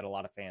confidence that a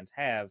lot of fans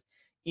have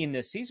in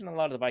this season, a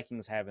lot of the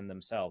Vikings have in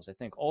themselves. I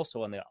think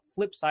also on the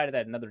flip side of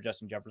that, another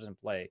Justin Jefferson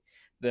play,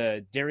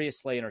 the Darius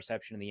Slay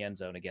interception in the end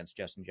zone against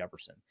Justin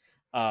Jefferson,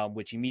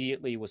 which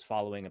immediately was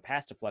following a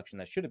pass deflection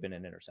that should have been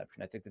an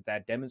interception. I think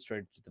that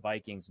demonstrated to the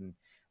Vikings, and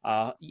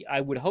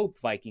I would hope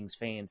Vikings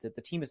fans, that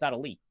the team is not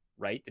elite,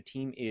 right? The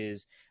team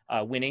is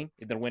winning.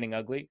 They're winning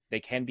ugly. They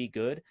can be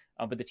good,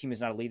 but the team is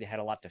not elite. They had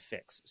a lot to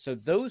fix. So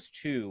those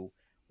 2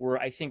 were,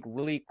 I think,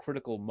 really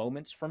critical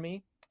moments for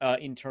me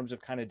in terms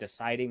of kind of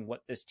deciding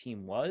what this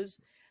team was.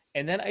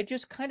 And then I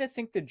just kind of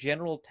think the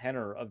general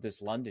tenor of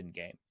this London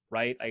game,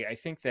 right? I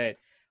think that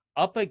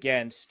up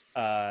against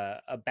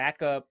a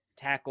backup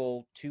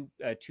tackle, two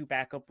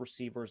backup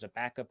receivers, a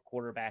backup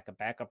quarterback, a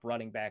backup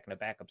running back, and a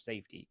backup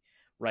safety,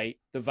 right?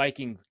 The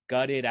Vikings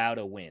gutted out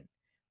a win,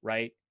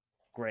 right?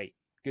 Great.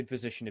 Good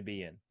position to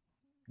be in.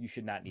 You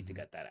should not need to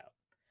gut that out.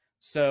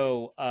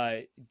 So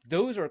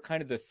those are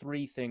kind of the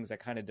 3 things that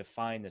kind of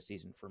define the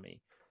season for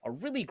me. a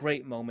really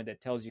great moment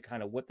that tells you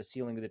kind of what the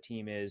ceiling of the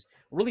team is,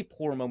 a really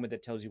poor moment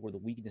that tells you where the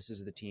weaknesses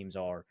of the teams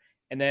are,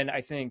 and then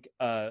I think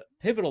a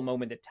pivotal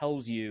moment that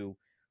tells you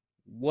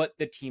what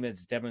the team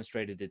has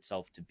demonstrated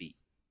itself to be.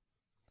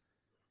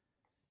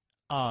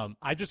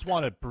 I just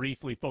want to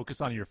briefly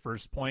focus on your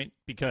first point,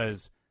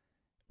 because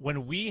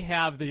when we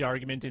have the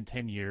argument in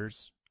 10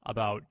 years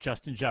about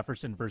Justin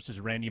Jefferson versus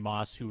Randy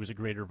Moss, who was a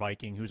greater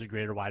Viking, who's a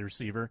greater wide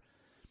receiver,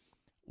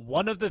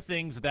 one of the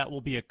things that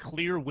will be a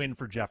clear win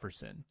for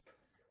Jefferson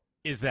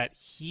is that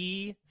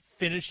he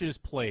finishes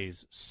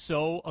plays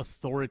so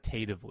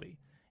authoritatively.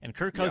 And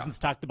Kirk Cousins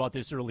talked about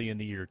this early in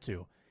the year,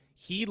 too.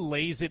 He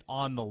lays it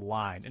on the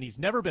line, and he's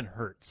never been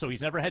hurt, so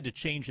he's never had to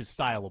change his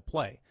style of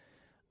play.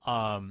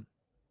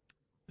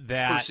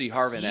 That Percy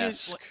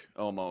Harvin-esque,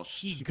 almost.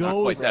 He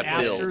goes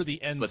after build,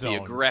 the end but zone.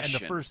 the aggression.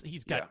 And the first,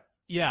 he's got,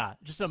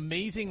 just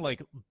amazing,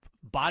 like,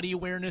 body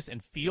awareness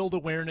and field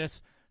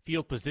awareness,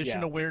 field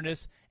position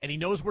awareness, and he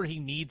knows where he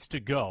needs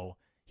to go.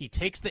 He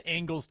takes the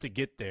angles to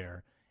get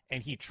there,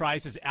 and he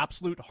tries his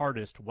absolute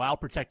hardest while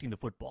protecting the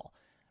football.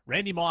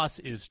 Randy Moss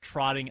is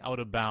trotting out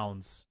of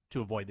bounds to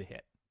avoid the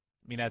hit.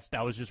 I mean,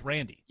 that was just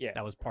Randy. Yeah.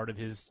 That was part of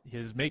his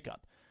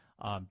makeup.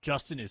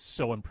 Justin is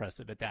so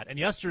impressive at that. And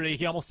yesterday,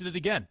 he almost did it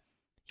again.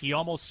 He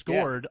almost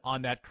scored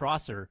on that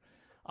crosser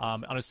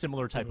on a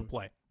similar type of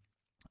play.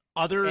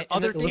 Other a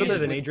little bit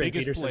of an Adrian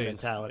Peterson plays.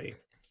 mentality.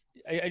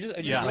 I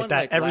just like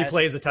that. Every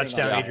play is a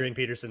touchdown. Adrian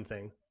Peterson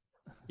thing.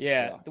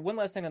 Yeah. The one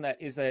last thing on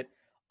that is that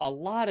a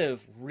lot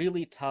of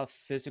really tough,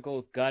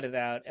 physical, gutted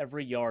out,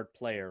 every yard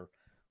player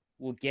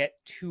will get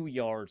 2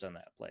 yards on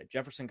that play.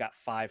 Jefferson got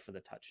 5 for the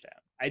touchdown.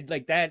 I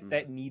like that.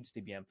 That needs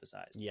to be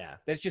emphasized. Yeah,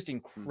 that's just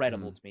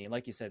incredible to me. And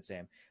like you said,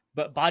 Sam,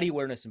 but body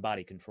awareness and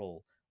body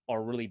control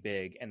are really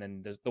big. And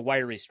then the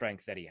wiry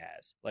strength that he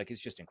has, like,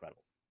 it's just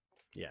incredible.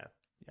 Yeah.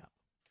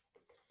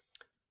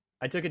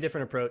 I took a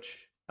different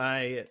approach.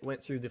 I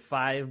went through the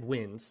 5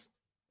 wins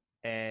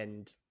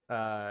and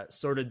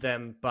sorted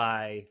them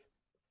by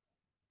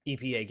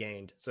EPA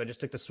gained. So I just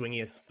took the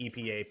swingiest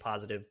EPA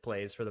positive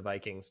plays for the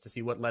Vikings to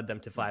see what led them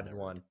to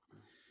 5-1.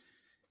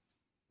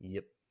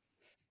 Yep.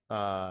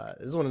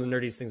 This is one of the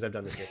nerdiest things I've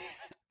done this year.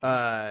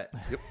 Up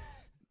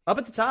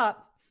at the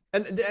top,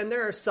 and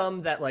there are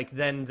some that, like,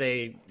 then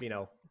they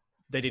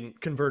didn't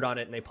convert on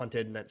it and they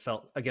punted, and that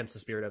felt against the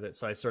spirit of it.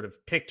 So I sort of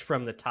picked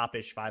from the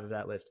top-ish 5 of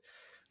that list.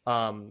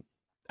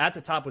 At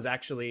the top was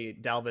actually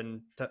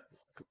Dalvin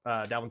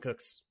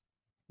Cook's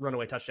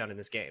runaway touchdown in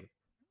this game.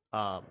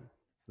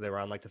 They were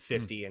on like the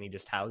 50 and he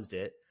just housed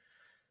it.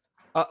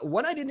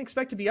 One I didn't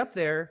expect to be up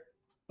there,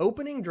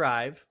 opening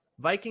drive,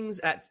 Vikings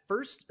at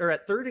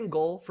 3rd and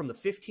goal from the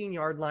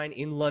 15-yard line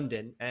in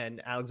London,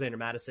 and Alexander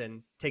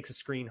Mattison takes a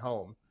screen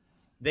home.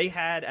 They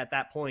had at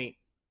that point,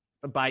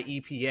 by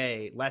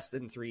EPA, less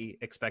than 3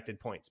 expected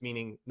points,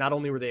 meaning not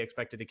only were they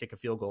expected to kick a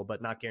field goal,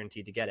 but not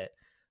guaranteed to get it.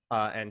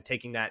 And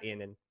taking that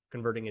in and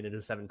converting it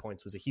into 7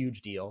 points was a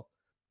huge deal.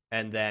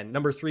 And then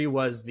number 3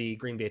 was the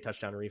Green Bay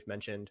touchdown Arif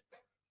mentioned.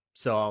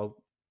 So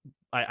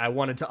I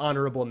wanted to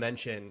honorable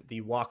mention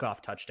the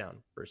walk-off touchdown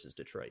versus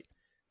Detroit.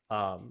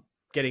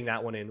 Getting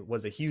that one in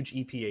was a huge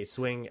EPA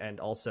swing, and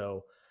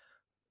also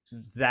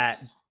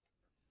that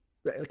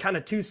kind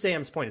of, to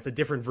Sam's point, it's a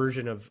different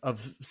version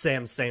of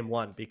Sam's same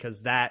one,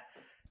 because that,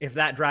 if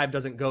that drive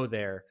doesn't go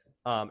there,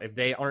 if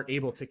they aren't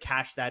able to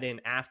cash that in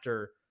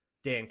after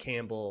Dan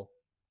Campbell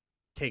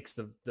takes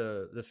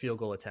the field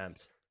goal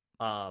attempt,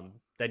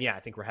 then I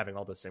think we're having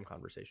all those same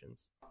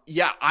conversations.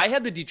 Yeah, I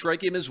had the Detroit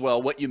game as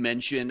well. What you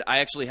mentioned, I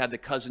actually had the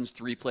Cousins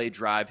 3-play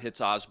drive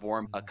hits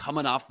Osborne,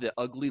 coming off the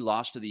ugly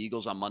loss to the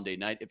Eagles on Monday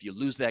night. If you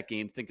lose that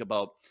game, think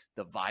about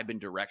the vibe and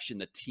direction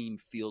the team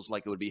feels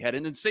like it would be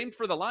heading. And same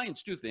for the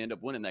Lions too, if they end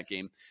up winning that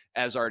game,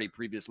 as already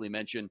previously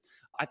mentioned.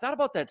 I thought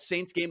about that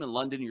Saints game in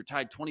London. You're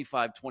tied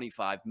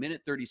 25-25,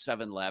 minute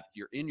 37 left.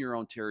 You're in your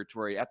own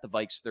territory at the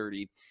Vikes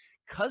 30.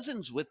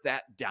 Cousins with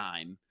that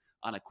dime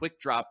on a quick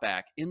drop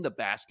back in the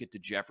basket to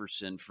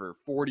Jefferson for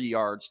 40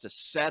 yards to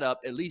set up.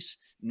 At least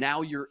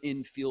now you're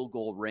in field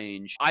goal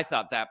range. I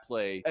thought that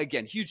play,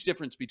 again, huge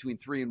difference between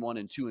 3-1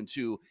 and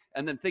 2-2.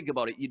 And then think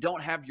about it. You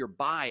don't have your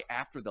bye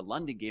after the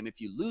London game.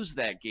 If you lose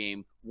that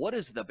game, what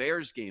does the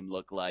Bears game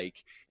look like?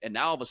 And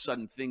now all of a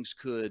sudden things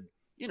could,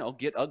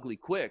 get ugly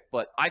quick.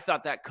 But I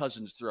thought that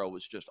Cousins throw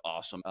was just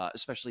awesome,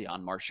 especially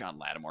on Marshawn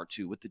Lattimore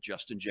too, with the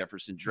Justin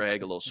Jefferson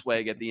drag, a little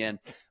swag at the end.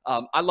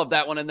 I love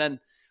that one. And then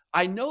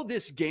I know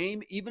this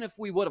game, even if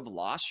we would have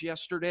lost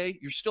yesterday,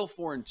 you're still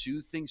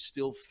 4-2. Things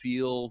still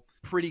feel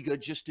pretty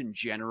good just in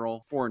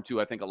general.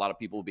 4-2, I think a lot of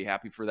people will be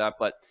happy for that.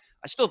 But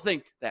I still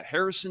think that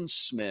Harrison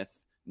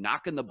Smith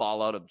knocking the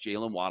ball out of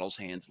Jalen Waddle's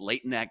hands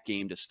late in that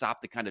game to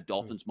stop the kind of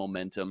Dolphins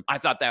momentum, I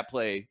thought that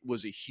play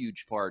was a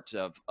huge part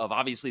of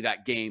obviously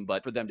that game,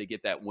 but for them to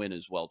get that win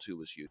as well, too,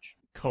 was huge.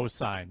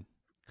 Cosign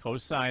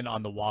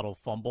on the Waddle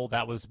fumble.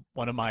 That was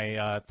one of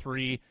my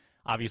 3.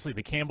 Obviously,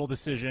 the Campbell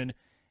decision.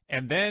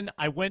 And then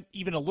I went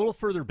even a little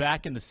further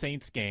back in the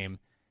Saints game,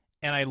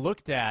 and I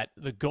looked at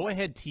the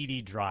go-ahead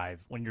TD drive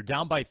when you're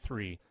down by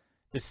 3.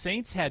 The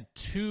Saints had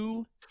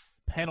 2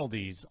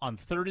 penalties on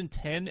 3rd and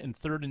 10 and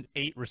 3rd and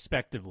 8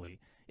 respectively.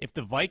 If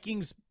the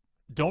Vikings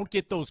don't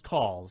get those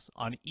calls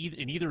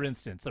in either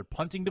instance, they're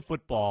punting the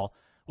football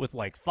with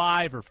like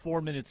 5 or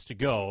 4 minutes to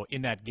go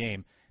in that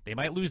game, they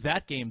might lose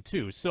that game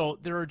too. So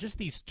there are just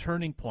these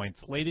turning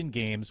points late in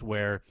games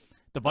where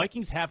the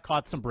Vikings have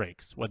caught some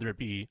breaks, whether it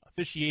be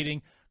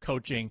officiating,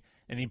 coaching,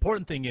 and the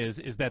important thing is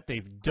that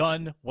they've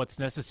done what's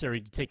necessary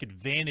to take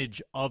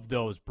advantage of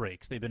those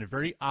breaks. They've been a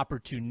very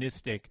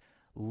opportunistic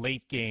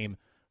late-game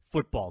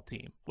football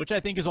team, which I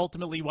think is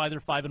ultimately why they're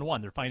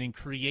 5-1. They're finding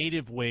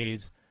creative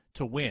ways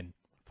to win.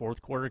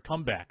 Fourth quarter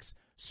comebacks,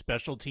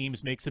 special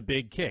teams makes a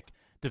big kick,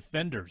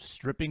 defenders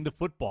stripping the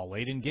football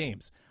late in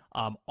games.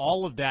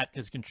 All of that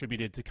has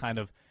contributed to kind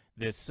of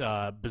this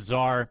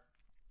bizarre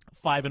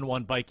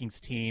 5-1 Vikings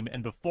team.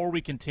 And before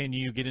we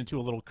continue, get into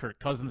a little Kirk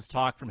Cousins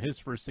talk from his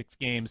first 6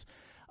 games.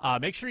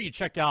 Make sure you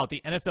check out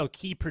the NFL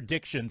Key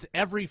Predictions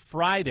every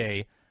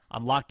Friday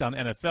on Locked On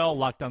NFL.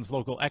 Locked On's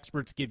local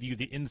experts give you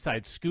the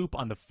inside scoop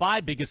on the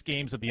 5 biggest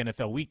games of the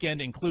NFL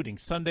weekend, including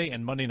Sunday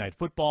and Monday Night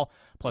Football,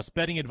 plus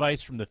betting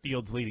advice from the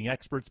field's leading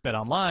experts. Bet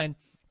online.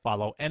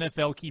 Follow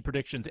NFL Key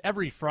Predictions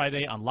every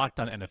Friday on Locked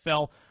On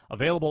NFL,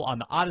 available on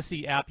the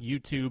Odyssey app,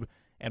 YouTube,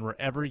 and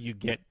wherever you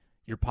get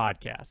your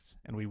podcasts.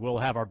 And we will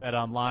have our Bet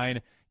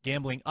Online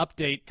gambling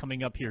update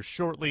coming up here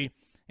shortly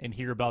and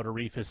hear about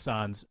Arif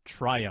Hassan's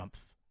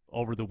triumph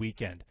over the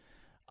weekend.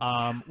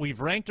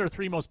 We've ranked our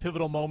 3 most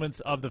pivotal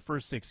moments of the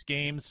first 6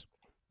 games.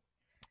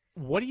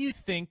 What do you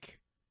think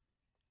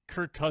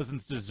Kirk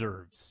Cousins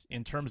deserves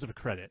in terms of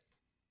credit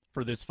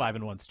for this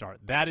 5-1 start?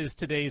 That is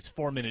today's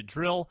 4-minute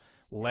drill.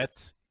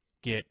 Let's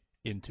get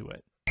into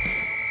it.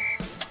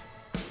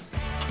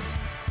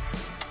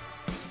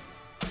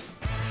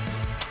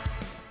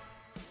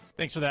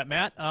 Thanks for that,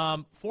 Matt.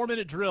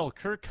 4-minute drill.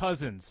 Kirk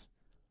Cousins,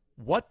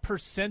 what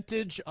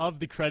percentage of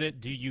the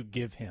credit do you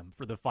give him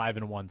for the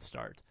 5-1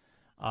 start?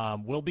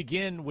 We'll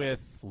begin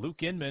with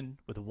Luke Inman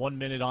with 1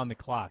 minute on the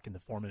clock in the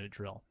 4-minute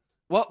drill.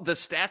 Well, the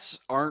stats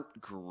aren't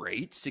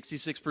great.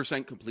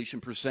 66% completion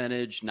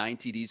percentage, 9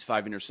 TDs,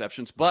 5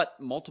 interceptions, but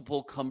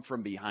multiple come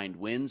from behind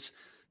wins.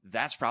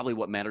 That's probably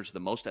what matters the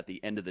most at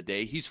the end of the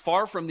day. He's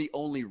far from the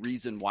only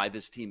reason why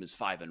this team is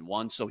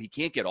 5-1, so he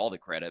can't get all the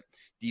credit.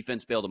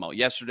 Defense bailed him out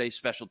yesterday.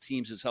 Special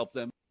teams has helped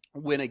them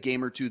win a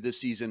game or two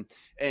this season.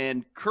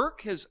 And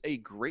Kirk has a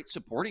great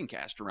supporting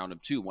cast around him,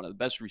 too. One of the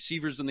best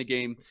receivers in the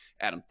game,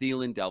 Adam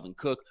Thielen, Dalvin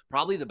Cook,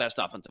 probably the best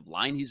offensive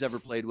line he's ever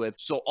played with.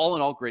 So all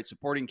in all, great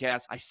supporting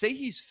cast. I say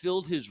he's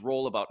filled his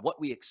role about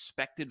what we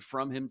expected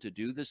from him to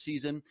do this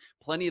season.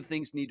 Plenty of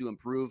things need to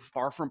improve,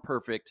 far from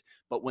perfect.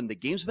 But when the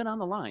game's been on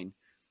the line,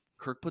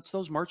 Kirk puts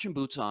those marching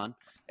boots on,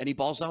 and he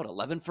balls out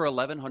 11 for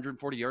 11,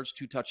 140 yards,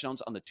 2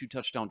 touchdowns on the 2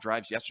 touchdown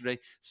drives yesterday.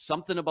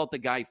 Something about the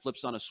guy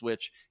flips on a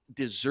switch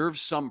deserves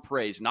some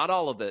praise. Not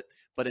all of it,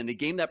 but in a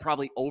game that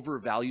probably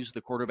overvalues the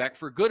quarterback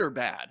for good or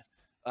bad,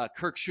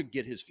 Kirk should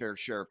get his fair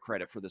share of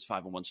credit for this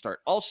 5-1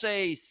 start. I'll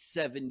say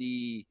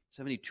 72%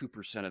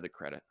 of the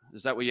credit.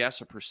 Is that what you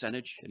asked, a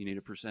percentage? You need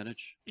a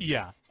percentage?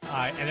 Yeah,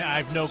 and I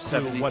have no clue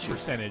 72. what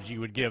percentage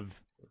you would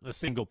give a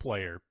single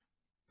player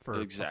for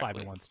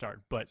exactly. a 5-1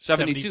 start, but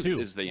 72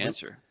 is the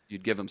answer.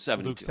 You'd give him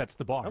 72. Luke sets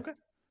the bar. Okay.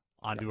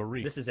 Onto a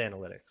read. This is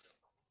analytics.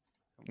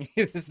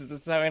 this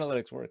is how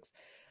analytics works.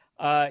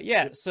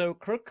 So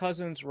Kirk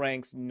Cousins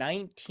ranks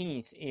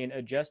 19th in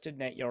adjusted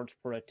net yards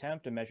per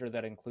attempt, a measure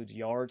that includes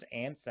yards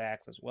and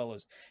sacks, as well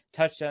as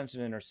touchdowns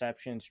and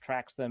interceptions,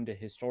 tracks them to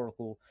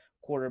historical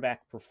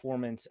quarterback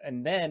performance,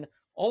 and then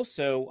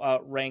also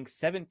ranks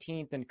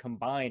 17th in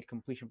combined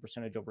completion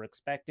percentage over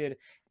expected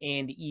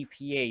and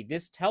EPA.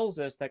 This tells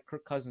us that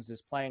Kirk Cousins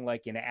is playing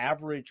like an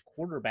average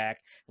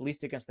quarterback, at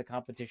least against the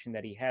competition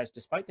that he has,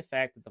 despite the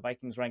fact that the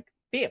Vikings rank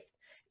 5th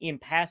in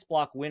pass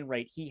block win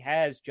rate. He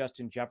has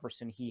Justin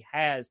Jefferson, he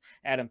has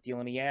Adam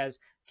Thielen, he has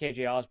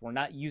KJ Osborne,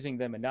 not using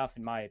them enough,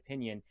 in my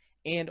opinion.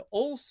 And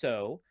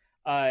also,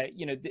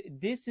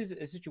 this is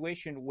a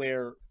situation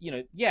where,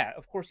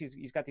 of course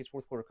he's got these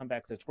fourth quarter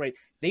comebacks. That's great.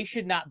 They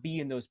should not be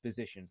in those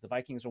positions. The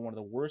Vikings are one of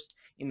the worst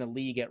in the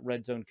league at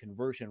red zone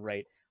conversion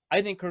rate.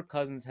 I think Kirk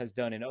Cousins has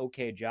done an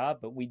okay job,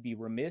 but we'd be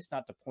remiss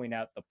not to point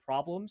out the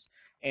problems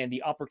and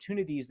the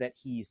opportunities that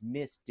he's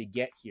missed to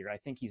get here. I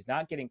think he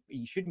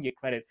shouldn't get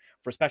credit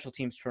for special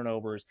teams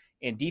turnovers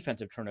and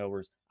defensive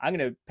turnovers. I'm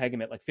going to peg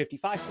him at like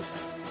 55%.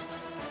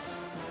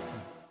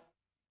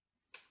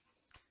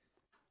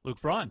 Luke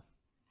Braun.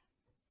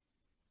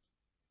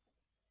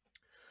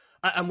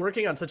 I'm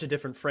working on such a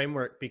different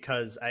framework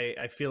because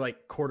I feel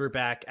like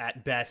quarterback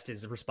at best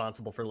is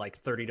responsible for like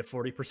 30 to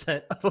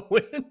 40% of a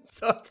win.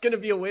 So it's going to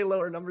be a way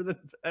lower number than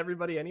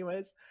everybody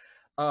anyways.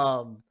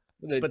 The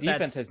but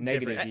defense has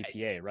negative different.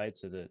 EPA, right?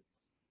 So to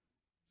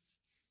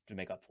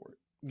make up for it.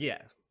 Yeah.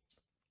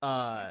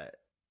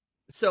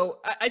 So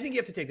I think you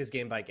have to take this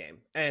game by game.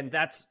 And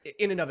that's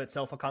in and of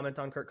itself a comment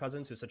on Kirk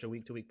Cousins, who's such a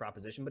week-to-week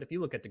proposition. But if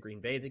you look at the Green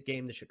Bay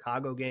game, the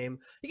Chicago game,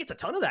 he gets a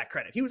ton of that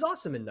credit. He was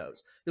awesome in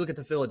those. You look at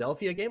the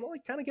Philadelphia game, well, he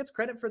kind of gets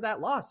credit for that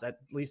loss. At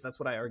least that's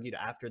what I argued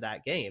after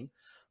that game.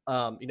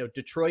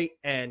 Detroit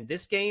and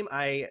this game,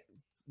 I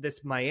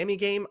this Miami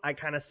game, I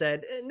kind of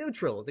said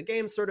neutral. The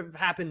game sort of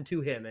happened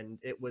to him, and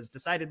it was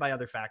decided by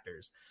other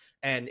factors.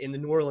 And in the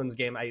New Orleans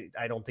game, I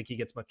don't think he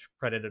gets much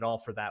credit at all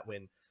for that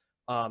win.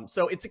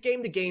 So it's a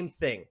game-to-game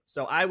thing.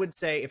 So I would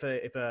say if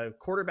a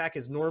quarterback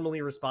is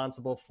normally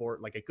responsible for,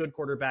 like, a good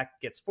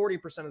quarterback gets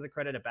 40% of the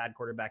credit, a bad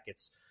quarterback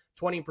gets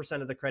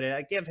 20% of the credit,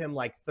 I give him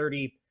like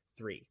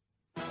 33.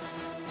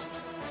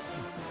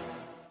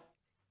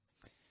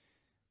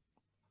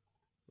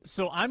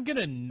 So I'm going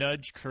to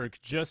nudge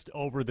Kirk just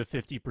over the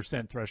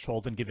 50%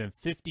 threshold and give him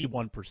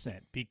 51%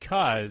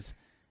 because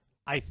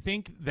I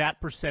think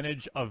that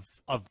percentage of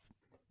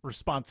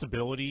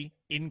responsibility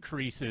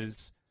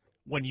increases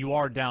when you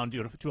are down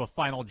to a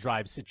final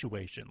drive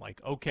situation.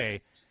 Like,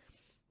 okay,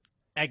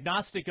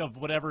 agnostic of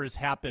whatever has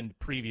happened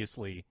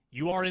previously,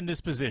 you are in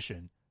this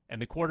position,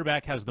 and the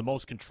quarterback has the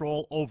most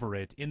control over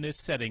it in this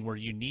setting where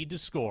you need to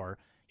score.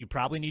 You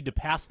probably need to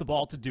pass the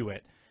ball to do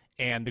it,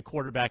 and the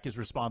quarterback is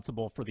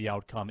responsible for the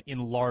outcome in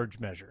large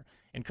measure.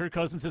 And Kirk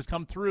Cousins has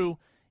come through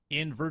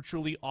in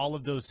virtually all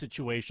of those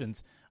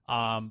situations,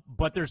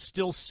 but there's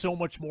still so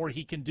much more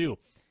he can do.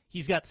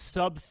 He's got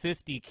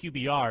sub-50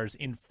 QBRs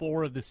in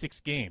 4 of the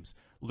 6 games.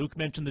 Luke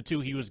mentioned the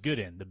 2 he was good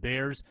in, the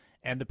Bears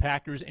and the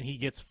Packers, and he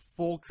gets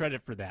full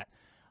credit for that.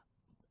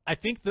 I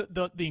think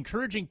the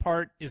encouraging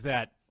part is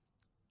that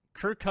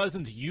Kirk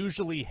Cousins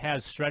usually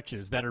has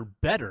stretches that are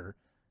better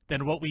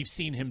than what we've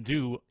seen him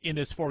do in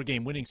this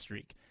 4-game winning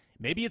streak.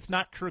 Maybe it's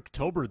not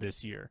Kirktober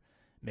this year.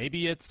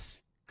 Maybe it's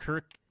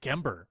Kirk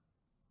Gember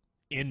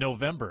in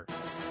November.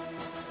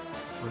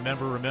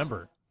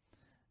 Remember.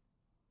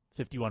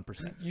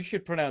 51%. You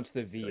should pronounce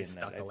the V Really in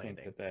that. I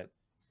think that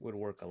would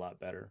work a lot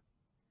better.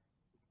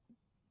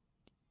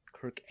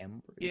 Kirk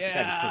Ember.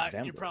 Yeah, Kirk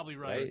Vember, you're probably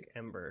right. Kirk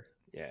Ember.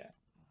 Yeah.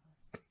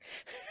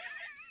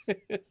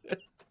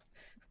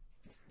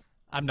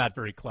 I'm not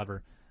very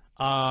clever.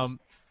 I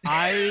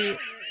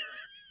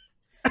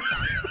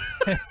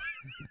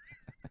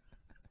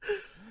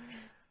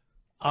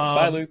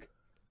Bye, Luke.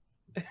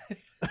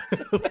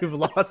 We've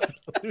lost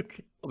Luke.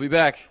 I'll be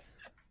back.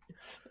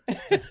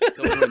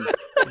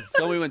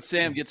 Tell me when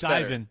Sam gets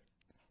diving.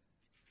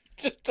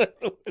 better.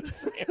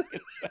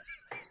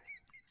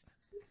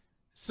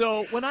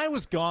 So when I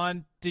was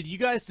gone, did you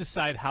guys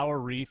decide how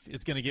Arif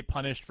is going to get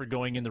punished for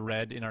going in the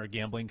red in our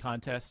gambling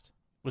contest?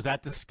 Was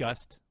that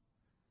discussed?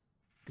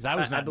 Because I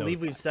was not. I believe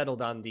notified. we've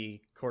settled on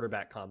the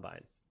quarterback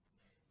combine.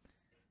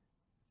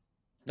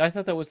 I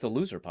thought that was the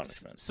loser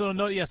punishment. So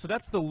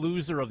that's the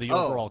loser of the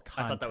overall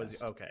contest. I thought that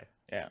was okay.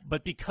 Yeah.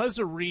 But because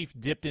Arif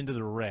dipped into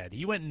the red,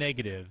 he went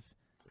negative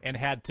and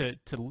had to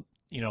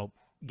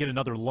get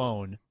another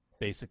loan,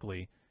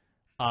 basically.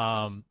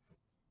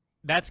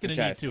 That's going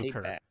to need to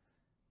occur.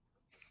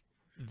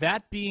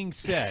 That being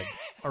said,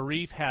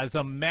 Arif has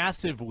a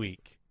massive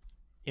week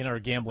in our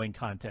gambling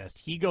contest.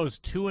 He goes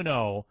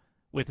 2-0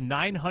 with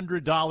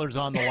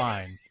 $900 on the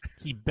line.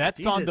 He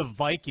bets on the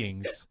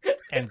Vikings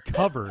and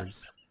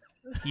covers.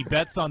 He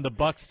bets on the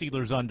Bucs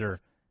Steelers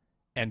under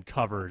and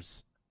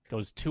covers.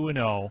 Goes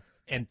 2-0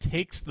 and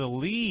takes the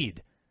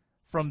lead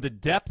from the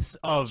depths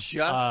of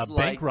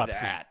bankruptcy.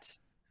 Like that.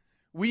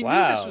 We knew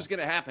this was going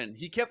to happen.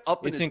 He kept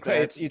up in his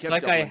bets. It's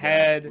like I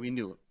had we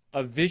knew it.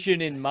 A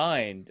vision in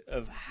mind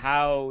of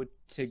how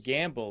to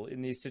gamble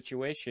in these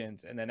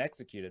situations and then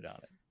executed on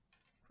it.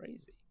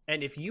 Crazy.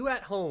 And if you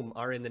at home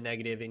are in the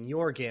negative in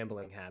your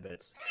gambling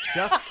habits,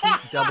 just keep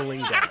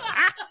doubling down.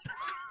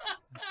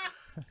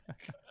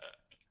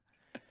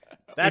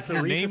 That's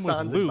Arif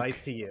Hassan's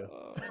advice to you.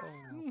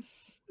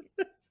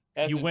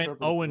 You went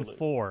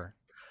 0-4.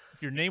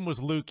 If your name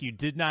was Luke, you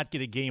did not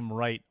get a game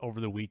right over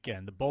the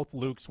weekend. Both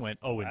Lukes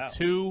went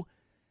 0-2. Wow.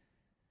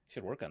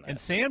 Should work on that. And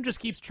Sam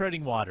just keeps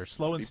treading water,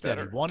 slow and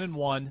steady.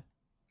 1-1.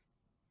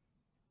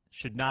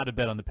 Should not have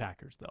bet on the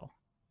Packers, though.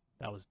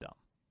 That was dumb.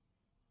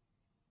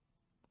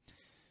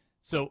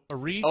 So,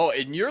 Arif... Oh,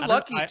 and you're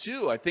lucky,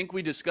 too. I think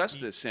we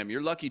discussed this, Sam.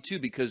 You're lucky, too,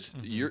 because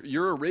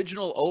your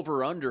original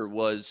over-under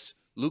was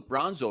Luke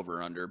Braun's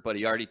over-under, but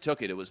he already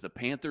took it. It was the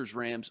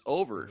Panthers-Rams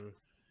over,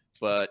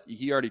 but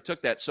he already took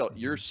that. So,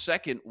 your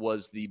second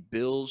was the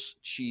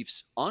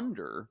Bills-Chiefs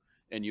under,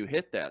 and you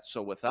hit that.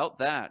 So, without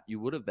that, you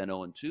would have been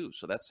 0-2,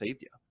 so that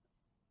saved you.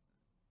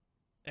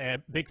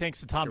 And big thanks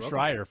to Tom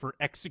Schreier for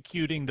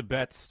executing the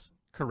bets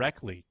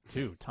correctly,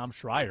 too. Tom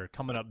Schreier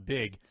coming up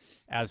big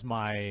as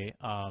my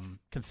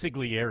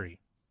consigliere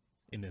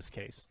in this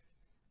case.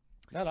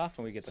 Not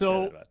often we get to say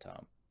that about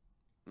Tom.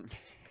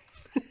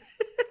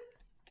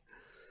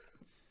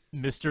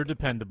 Mr.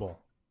 Dependable.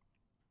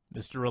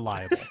 Mr.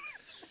 Reliable.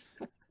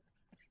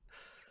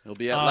 He'll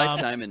be at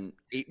Lifetime in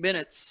 8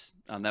 minutes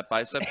on that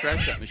bicep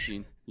tricep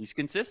machine. He's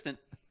consistent.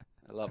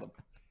 I love him.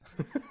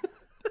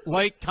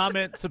 Like,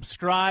 comment,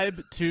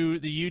 subscribe to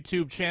the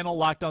YouTube channel,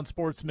 Locked On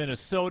Sports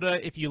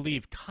Minnesota. If you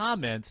leave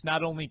comments,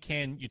 not only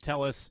can you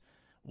tell us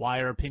why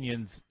our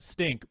opinions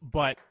stink,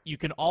 but you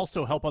can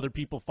also help other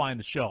people find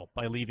the show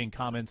by leaving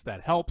comments.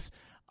 That helps.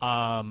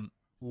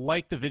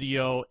 Like the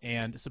video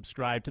and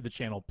subscribe to the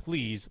channel,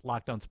 please.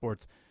 Locked On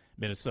Sports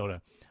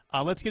Minnesota.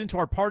 Let's get into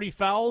our party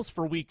fouls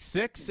for Week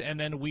 6, and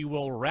then we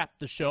will wrap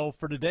the show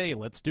for today.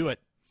 Let's do it.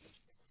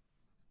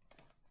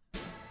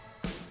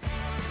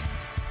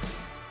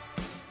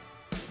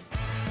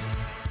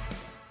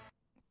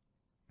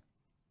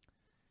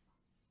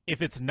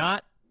 If it's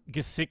not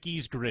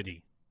Gesicki's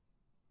gritty,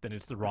 then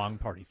it's the wrong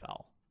party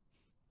foul.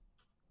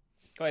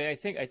 I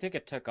think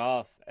it took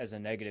off as a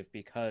negative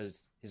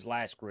because his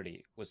last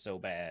gritty was so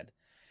bad.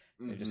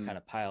 It just kind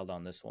of piled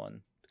on this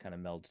one, kind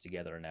of melds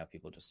together, and now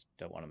people just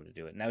don't want him to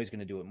do it. Now he's going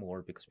to do it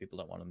more because people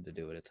don't want him to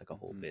do it. It's like a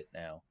whole bit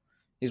now.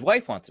 His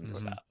wife wants him to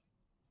stop.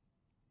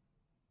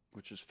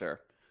 Which is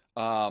fair.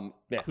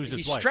 Who's he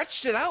his wife?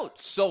 stretched it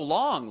out so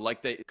long.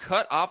 Like they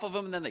cut off of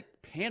him and then they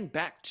pan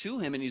back to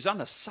him, and he's on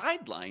the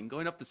sideline,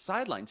 going up the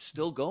sideline,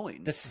 still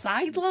going. The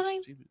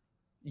sideline?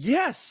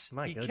 Yes.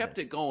 My he goodness. kept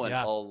it going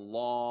a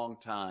long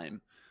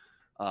time.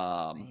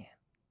 Man.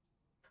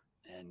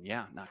 And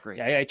yeah, not great.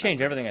 Yeah, I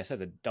changed everything I said.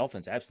 The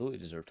Dolphins absolutely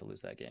deserve to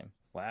lose that game.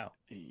 Wow.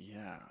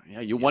 Yeah.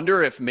 You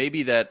wonder if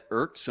maybe that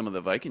irked some of the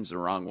Vikings the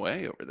wrong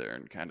way over there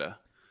and kind of.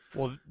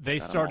 Well, they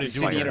started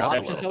You doing see the it wrong.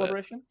 interception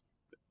celebration?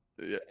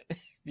 Yeah.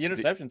 The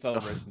interception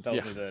celebration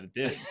tells me that it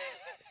did.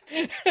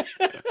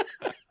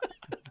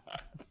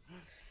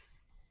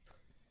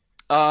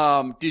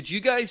 Did you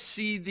guys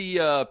see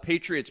the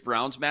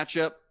Patriots-Browns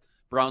matchup?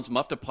 Browns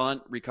muffed a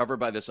punt, recovered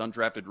by this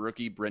undrafted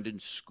rookie, Brendan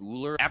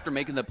Schooler. After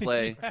making the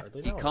play,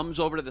 he comes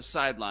over to the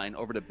sideline,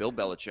 over to Bill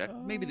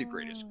Belichick, maybe the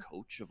greatest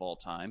coach of all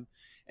time,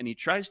 and he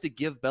tries to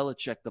give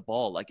Belichick the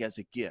ball like as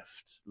a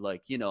gift,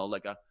 like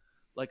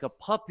a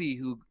puppy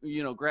who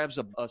grabs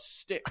a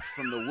stick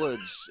from the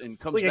woods and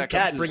comes like back a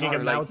cat up to bringing his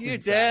a owner, mouse like, here,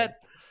 inside. Dad,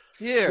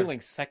 here. Feeling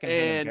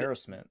secondhand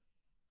embarrassment.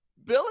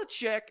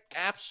 Belichick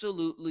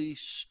absolutely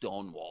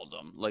stonewalled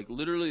him. Like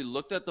literally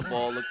looked at the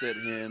ball, looked at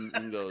him,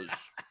 and goes,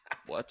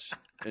 "What?"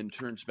 and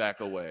turns back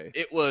away.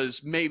 It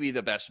was maybe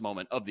the best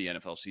moment of the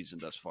NFL season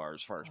thus far,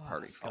 as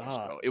party fouls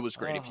go. It was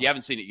great. If you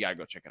haven't seen it, you gotta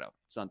go check it out.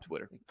 It's on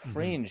Twitter.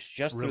 Cringe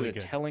just Really through the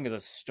good. telling of the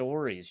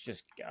stories.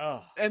 Just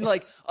And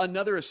like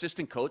another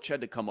assistant coach had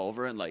to come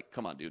over and like,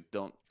 come on, dude,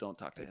 don't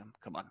talk to him.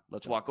 Come on,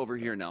 let's walk over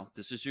here now.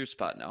 This is your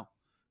spot now.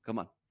 Come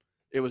on.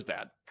 It was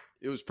bad.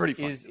 It was pretty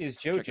fun. Is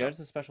Joe Judge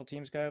the special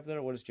teams guy over there?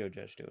 Or what is Joe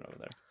Judge doing over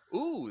there?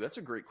 Ooh, that's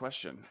a great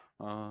question.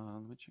 Let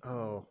me check.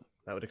 Oh,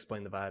 that would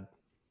explain the vibe.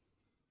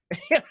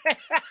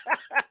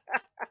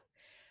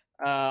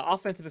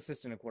 Offensive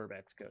assistant and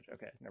quarterbacks coach.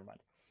 Okay, never mind.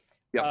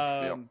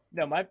 Yeah.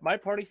 No, my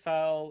party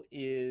foul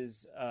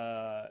is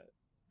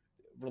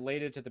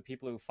related to the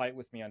people who fight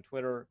with me on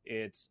Twitter.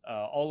 It's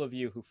all of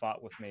you who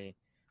fought with me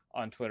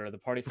on Twitter. The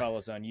party foul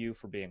is on you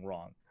for being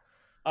wrong.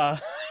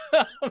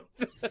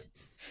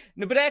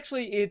 No, but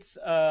actually, it's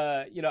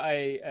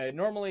I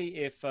normally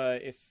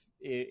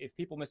if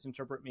people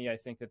misinterpret me, I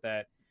think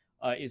that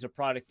is a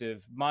product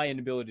of my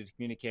inability to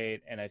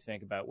communicate, and I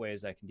think about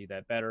ways I can do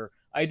that better.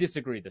 I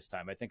disagree this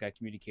time. I think I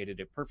communicated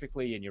it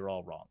perfectly, and you're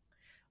all wrong.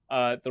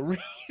 The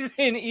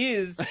reason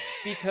is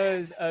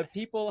because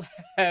people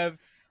have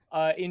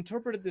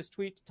interpreted this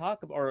tweet to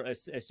talk about, or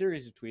a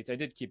series of tweets. I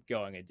did keep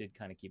going. I did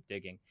kind of keep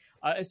digging.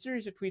 A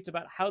series of tweets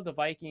about how the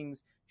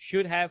Vikings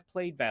should have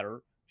played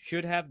better,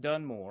 should have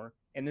done more,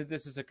 and that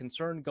this is a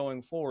concern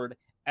going forward,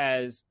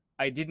 as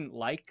I didn't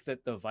like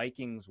that the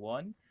Vikings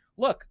won.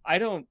 Look, I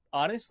don't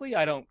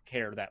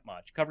care that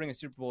much. Covering a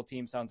Super Bowl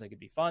team sounds like it'd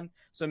be fun.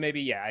 So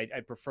maybe,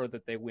 I'd prefer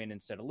that they win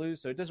instead of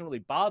lose. So it doesn't really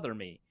bother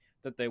me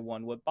that they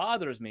won. What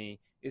bothers me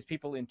is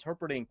people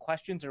interpreting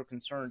questions or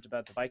concerns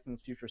about the Vikings'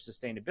 future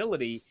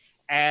sustainability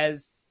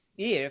as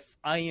if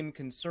I am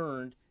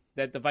concerned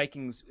that the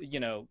Vikings,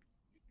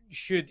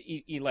 should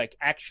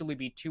actually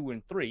be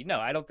 2-3. No,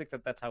 I don't think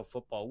that that's how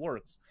football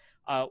works.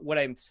 What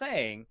I'm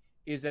saying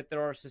is that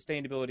there are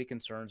sustainability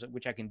concerns,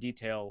 which I can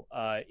detail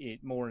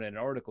it more in an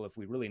article if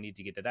we really need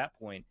to get to that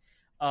point,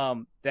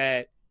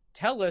 that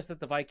tell us that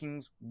the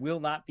Vikings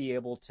will not be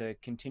able to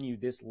continue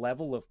this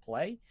level of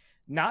play.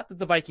 Not that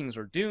the Vikings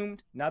are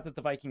doomed, not that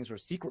the Vikings are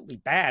secretly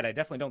bad. I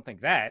definitely don't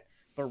think that,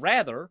 but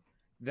rather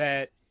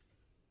that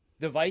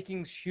the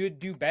Vikings should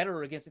do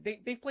better against it.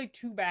 They've played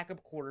 2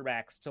 backup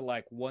quarterbacks to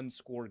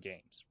 1-score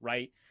games,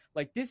 right?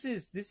 Like this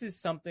is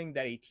something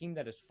that a team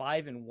that is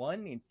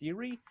 5-1 in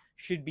theory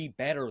should be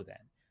better than.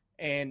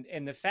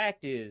 And the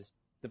fact is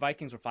the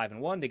Vikings are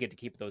 5-1. They get to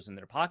keep those in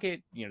their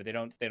pocket. They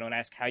don't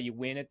ask how you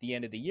win at the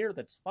end of the year.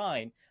 That's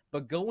fine.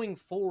 But going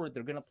forward,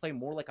 they're going to play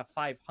more like a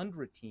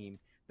 500 team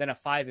than a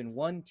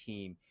 5-1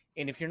 team.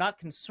 And if you're not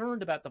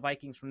concerned about the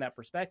Vikings from that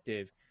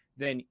perspective,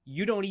 then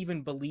you don't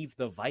even believe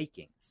the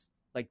Vikings.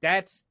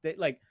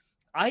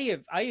 I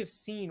have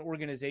seen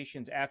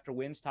organizations after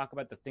wins talk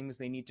about the things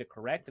they need to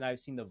correct, and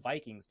I've seen the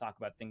Vikings talk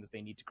about things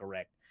they need to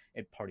correct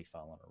at Party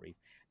Foul on a Reef.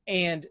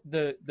 And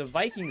the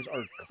Vikings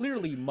are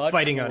clearly much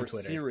Fighting more on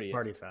Twitter. serious.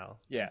 Party foul.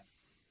 Yeah.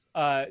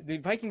 The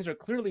Vikings are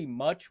clearly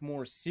much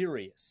more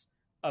serious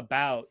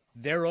about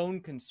their own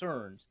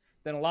concerns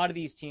than a lot of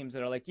these teams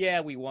that are like,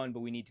 yeah, we won, but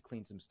we need to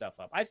clean some stuff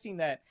up. I've seen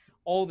that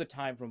all the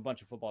time from a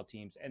bunch of football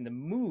teams, and the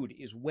mood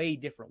is way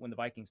different when the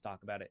Vikings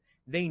talk about it.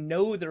 They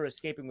know they're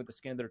escaping with the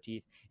skin of their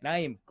teeth, and I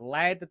am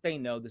glad that they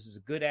know this is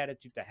a good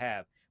attitude to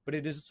have, but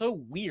it is so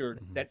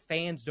weird that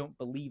fans don't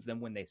believe them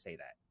when they say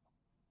that.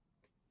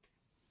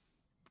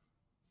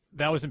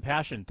 That was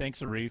impassioned.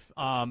 Thanks, Arif.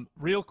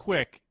 Real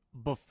quick,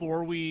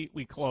 before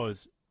we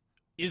close,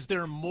 is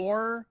there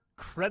more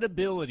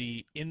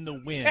credibility in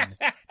the win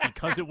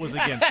because it was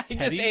against He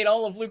Teddy? just ate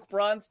all of Luke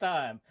Braun's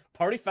time.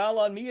 Party foul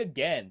on me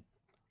again.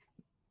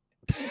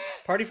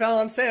 Party foul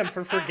on Sam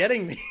for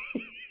forgetting me.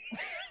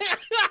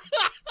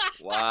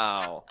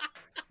 Wow.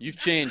 You've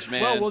changed,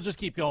 man. Well, we'll just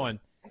keep going.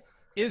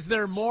 Is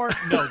there more?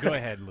 No, go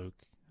ahead, Luke.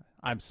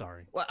 I'm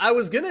sorry. Well, I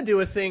was going to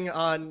do a thing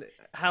on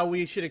how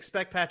we should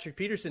expect Patrick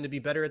Peterson to be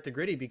better at the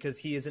gritty because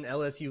he is an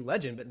LSU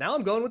legend, but now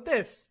I'm going with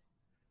this.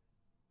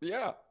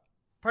 Yeah.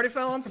 Party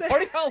foul on Sam.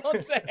 Party foul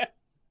on Sam.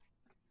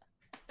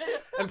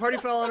 And party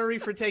foul on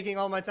Arif for taking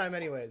all my time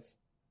anyways.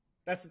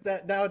 That's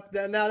that. Now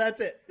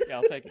that's it. Yeah,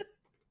 I'll take it.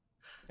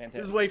 Fantastic.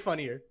 This is way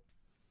funnier.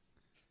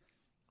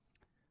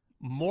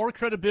 More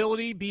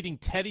credibility beating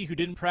Teddy, who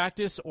didn't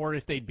practice, or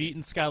if they'd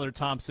beaten Skylar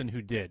Thompson,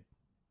 who did?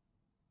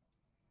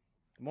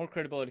 More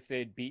credibility if they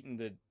had beaten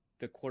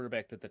the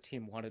quarterback that the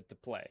team wanted to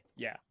play.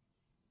 Yeah.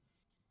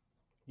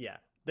 Yeah.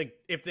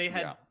 If they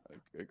had... Yeah,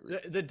 I agree.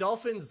 The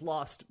Dolphins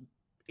lost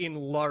in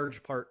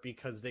large part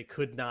because they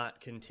could not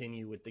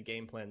continue with the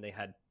game plan they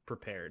had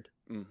prepared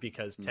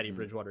because Teddy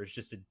Bridgewater is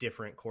just a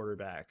different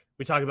quarterback.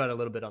 We talk about it a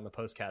little bit on the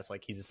postcast,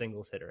 like he's a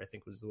singles hitter, I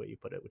think was the way you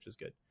put it, which is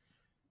good.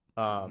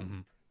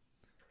 And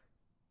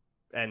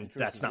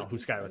that's not who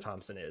Skylar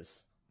Thompson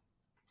is.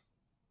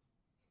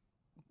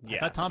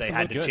 Yeah, they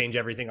had to change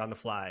everything on the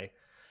fly.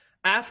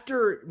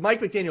 After Mike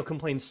McDaniel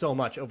complained so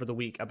much over the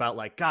week about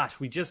like, gosh,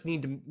 we just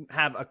need to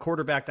have a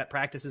quarterback that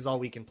practices all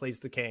week and plays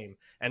the game,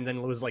 and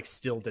then was like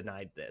still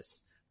denied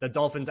this. The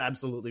Dolphins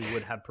absolutely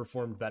would have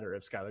performed better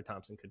if Skylar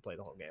Thompson could play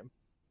the whole game.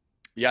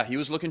 Yeah, he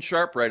was looking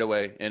sharp right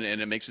away, and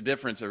it makes a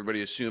difference.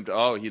 Everybody assumed,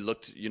 oh, he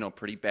looked,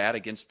 pretty bad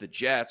against the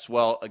Jets.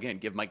 Well, again,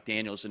 give Mike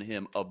Daniels and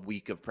him a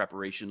week of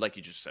preparation, like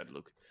you just said,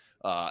 Luke,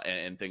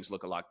 and things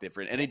look a lot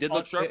different. And he did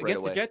look sharp right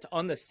away. Against the Jets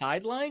on the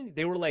sideline,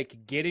 they were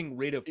like getting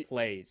rid of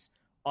plays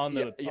on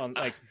the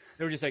like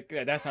they were just like,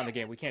 yeah, that's not the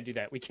game. We can't do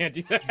that. We can't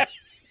do that.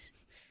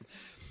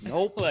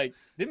 Nope. Like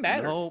didn't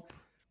matter. Nope.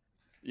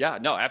 Yeah.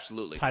 No.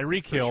 Absolutely.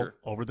 Tyreek Hill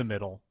over the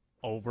middle,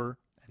 over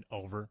and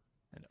over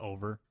and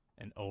over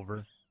and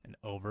over and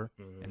over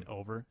and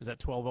over. Is that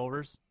 12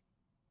 overs?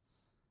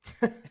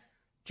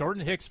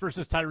 Jordan Hicks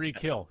versus Tyreek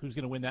Hill. Who's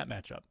going to win that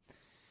matchup?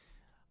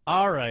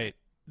 All right.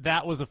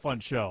 That was a fun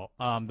show.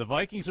 The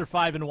Vikings are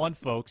 5-1,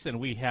 folks, and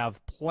we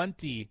have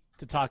plenty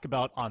to talk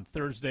about on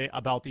Thursday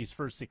about these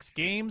first 6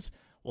 games.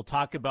 We'll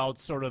talk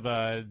about sort of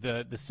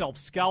the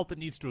self-scout that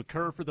needs to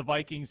occur for the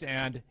Vikings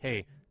and,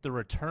 hey, the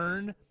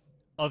return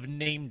of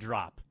Name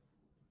Drop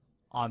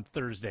on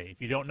Thursday.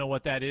 If you don't know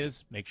what that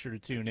is, make sure to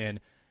tune in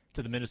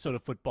to the Minnesota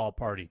Football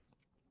Party.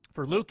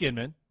 For Luke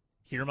Inman,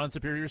 hear him on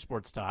Superior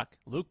Sports Talk.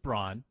 Luke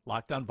Braun,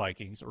 Locked On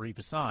Vikings. Arif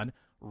Hassan,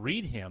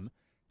 read him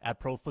at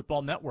Pro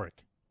Football Network.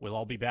 We'll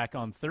all be back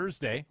on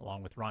Thursday,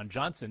 along with Ron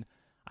Johnson.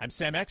 I'm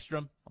Sam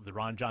Ekstrom of The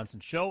Ron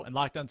Johnson Show and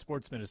Locked On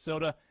Sports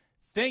Minnesota.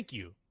 Thank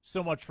you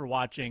so much for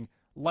watching.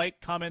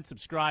 Like, comment,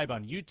 subscribe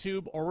on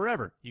YouTube or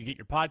wherever you get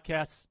your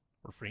podcasts.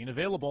 We're free and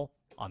available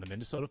on the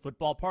Minnesota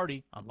Football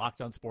Party on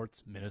Locked On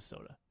Sports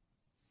Minnesota.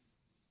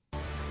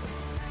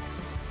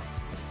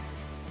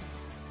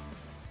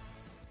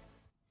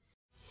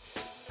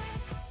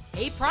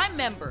 Hey, Prime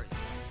members,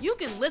 you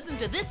can listen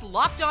to this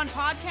Locked On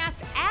podcast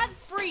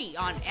ad-free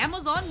on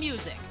Amazon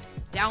Music.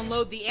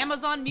 Download the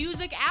Amazon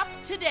Music app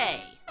today.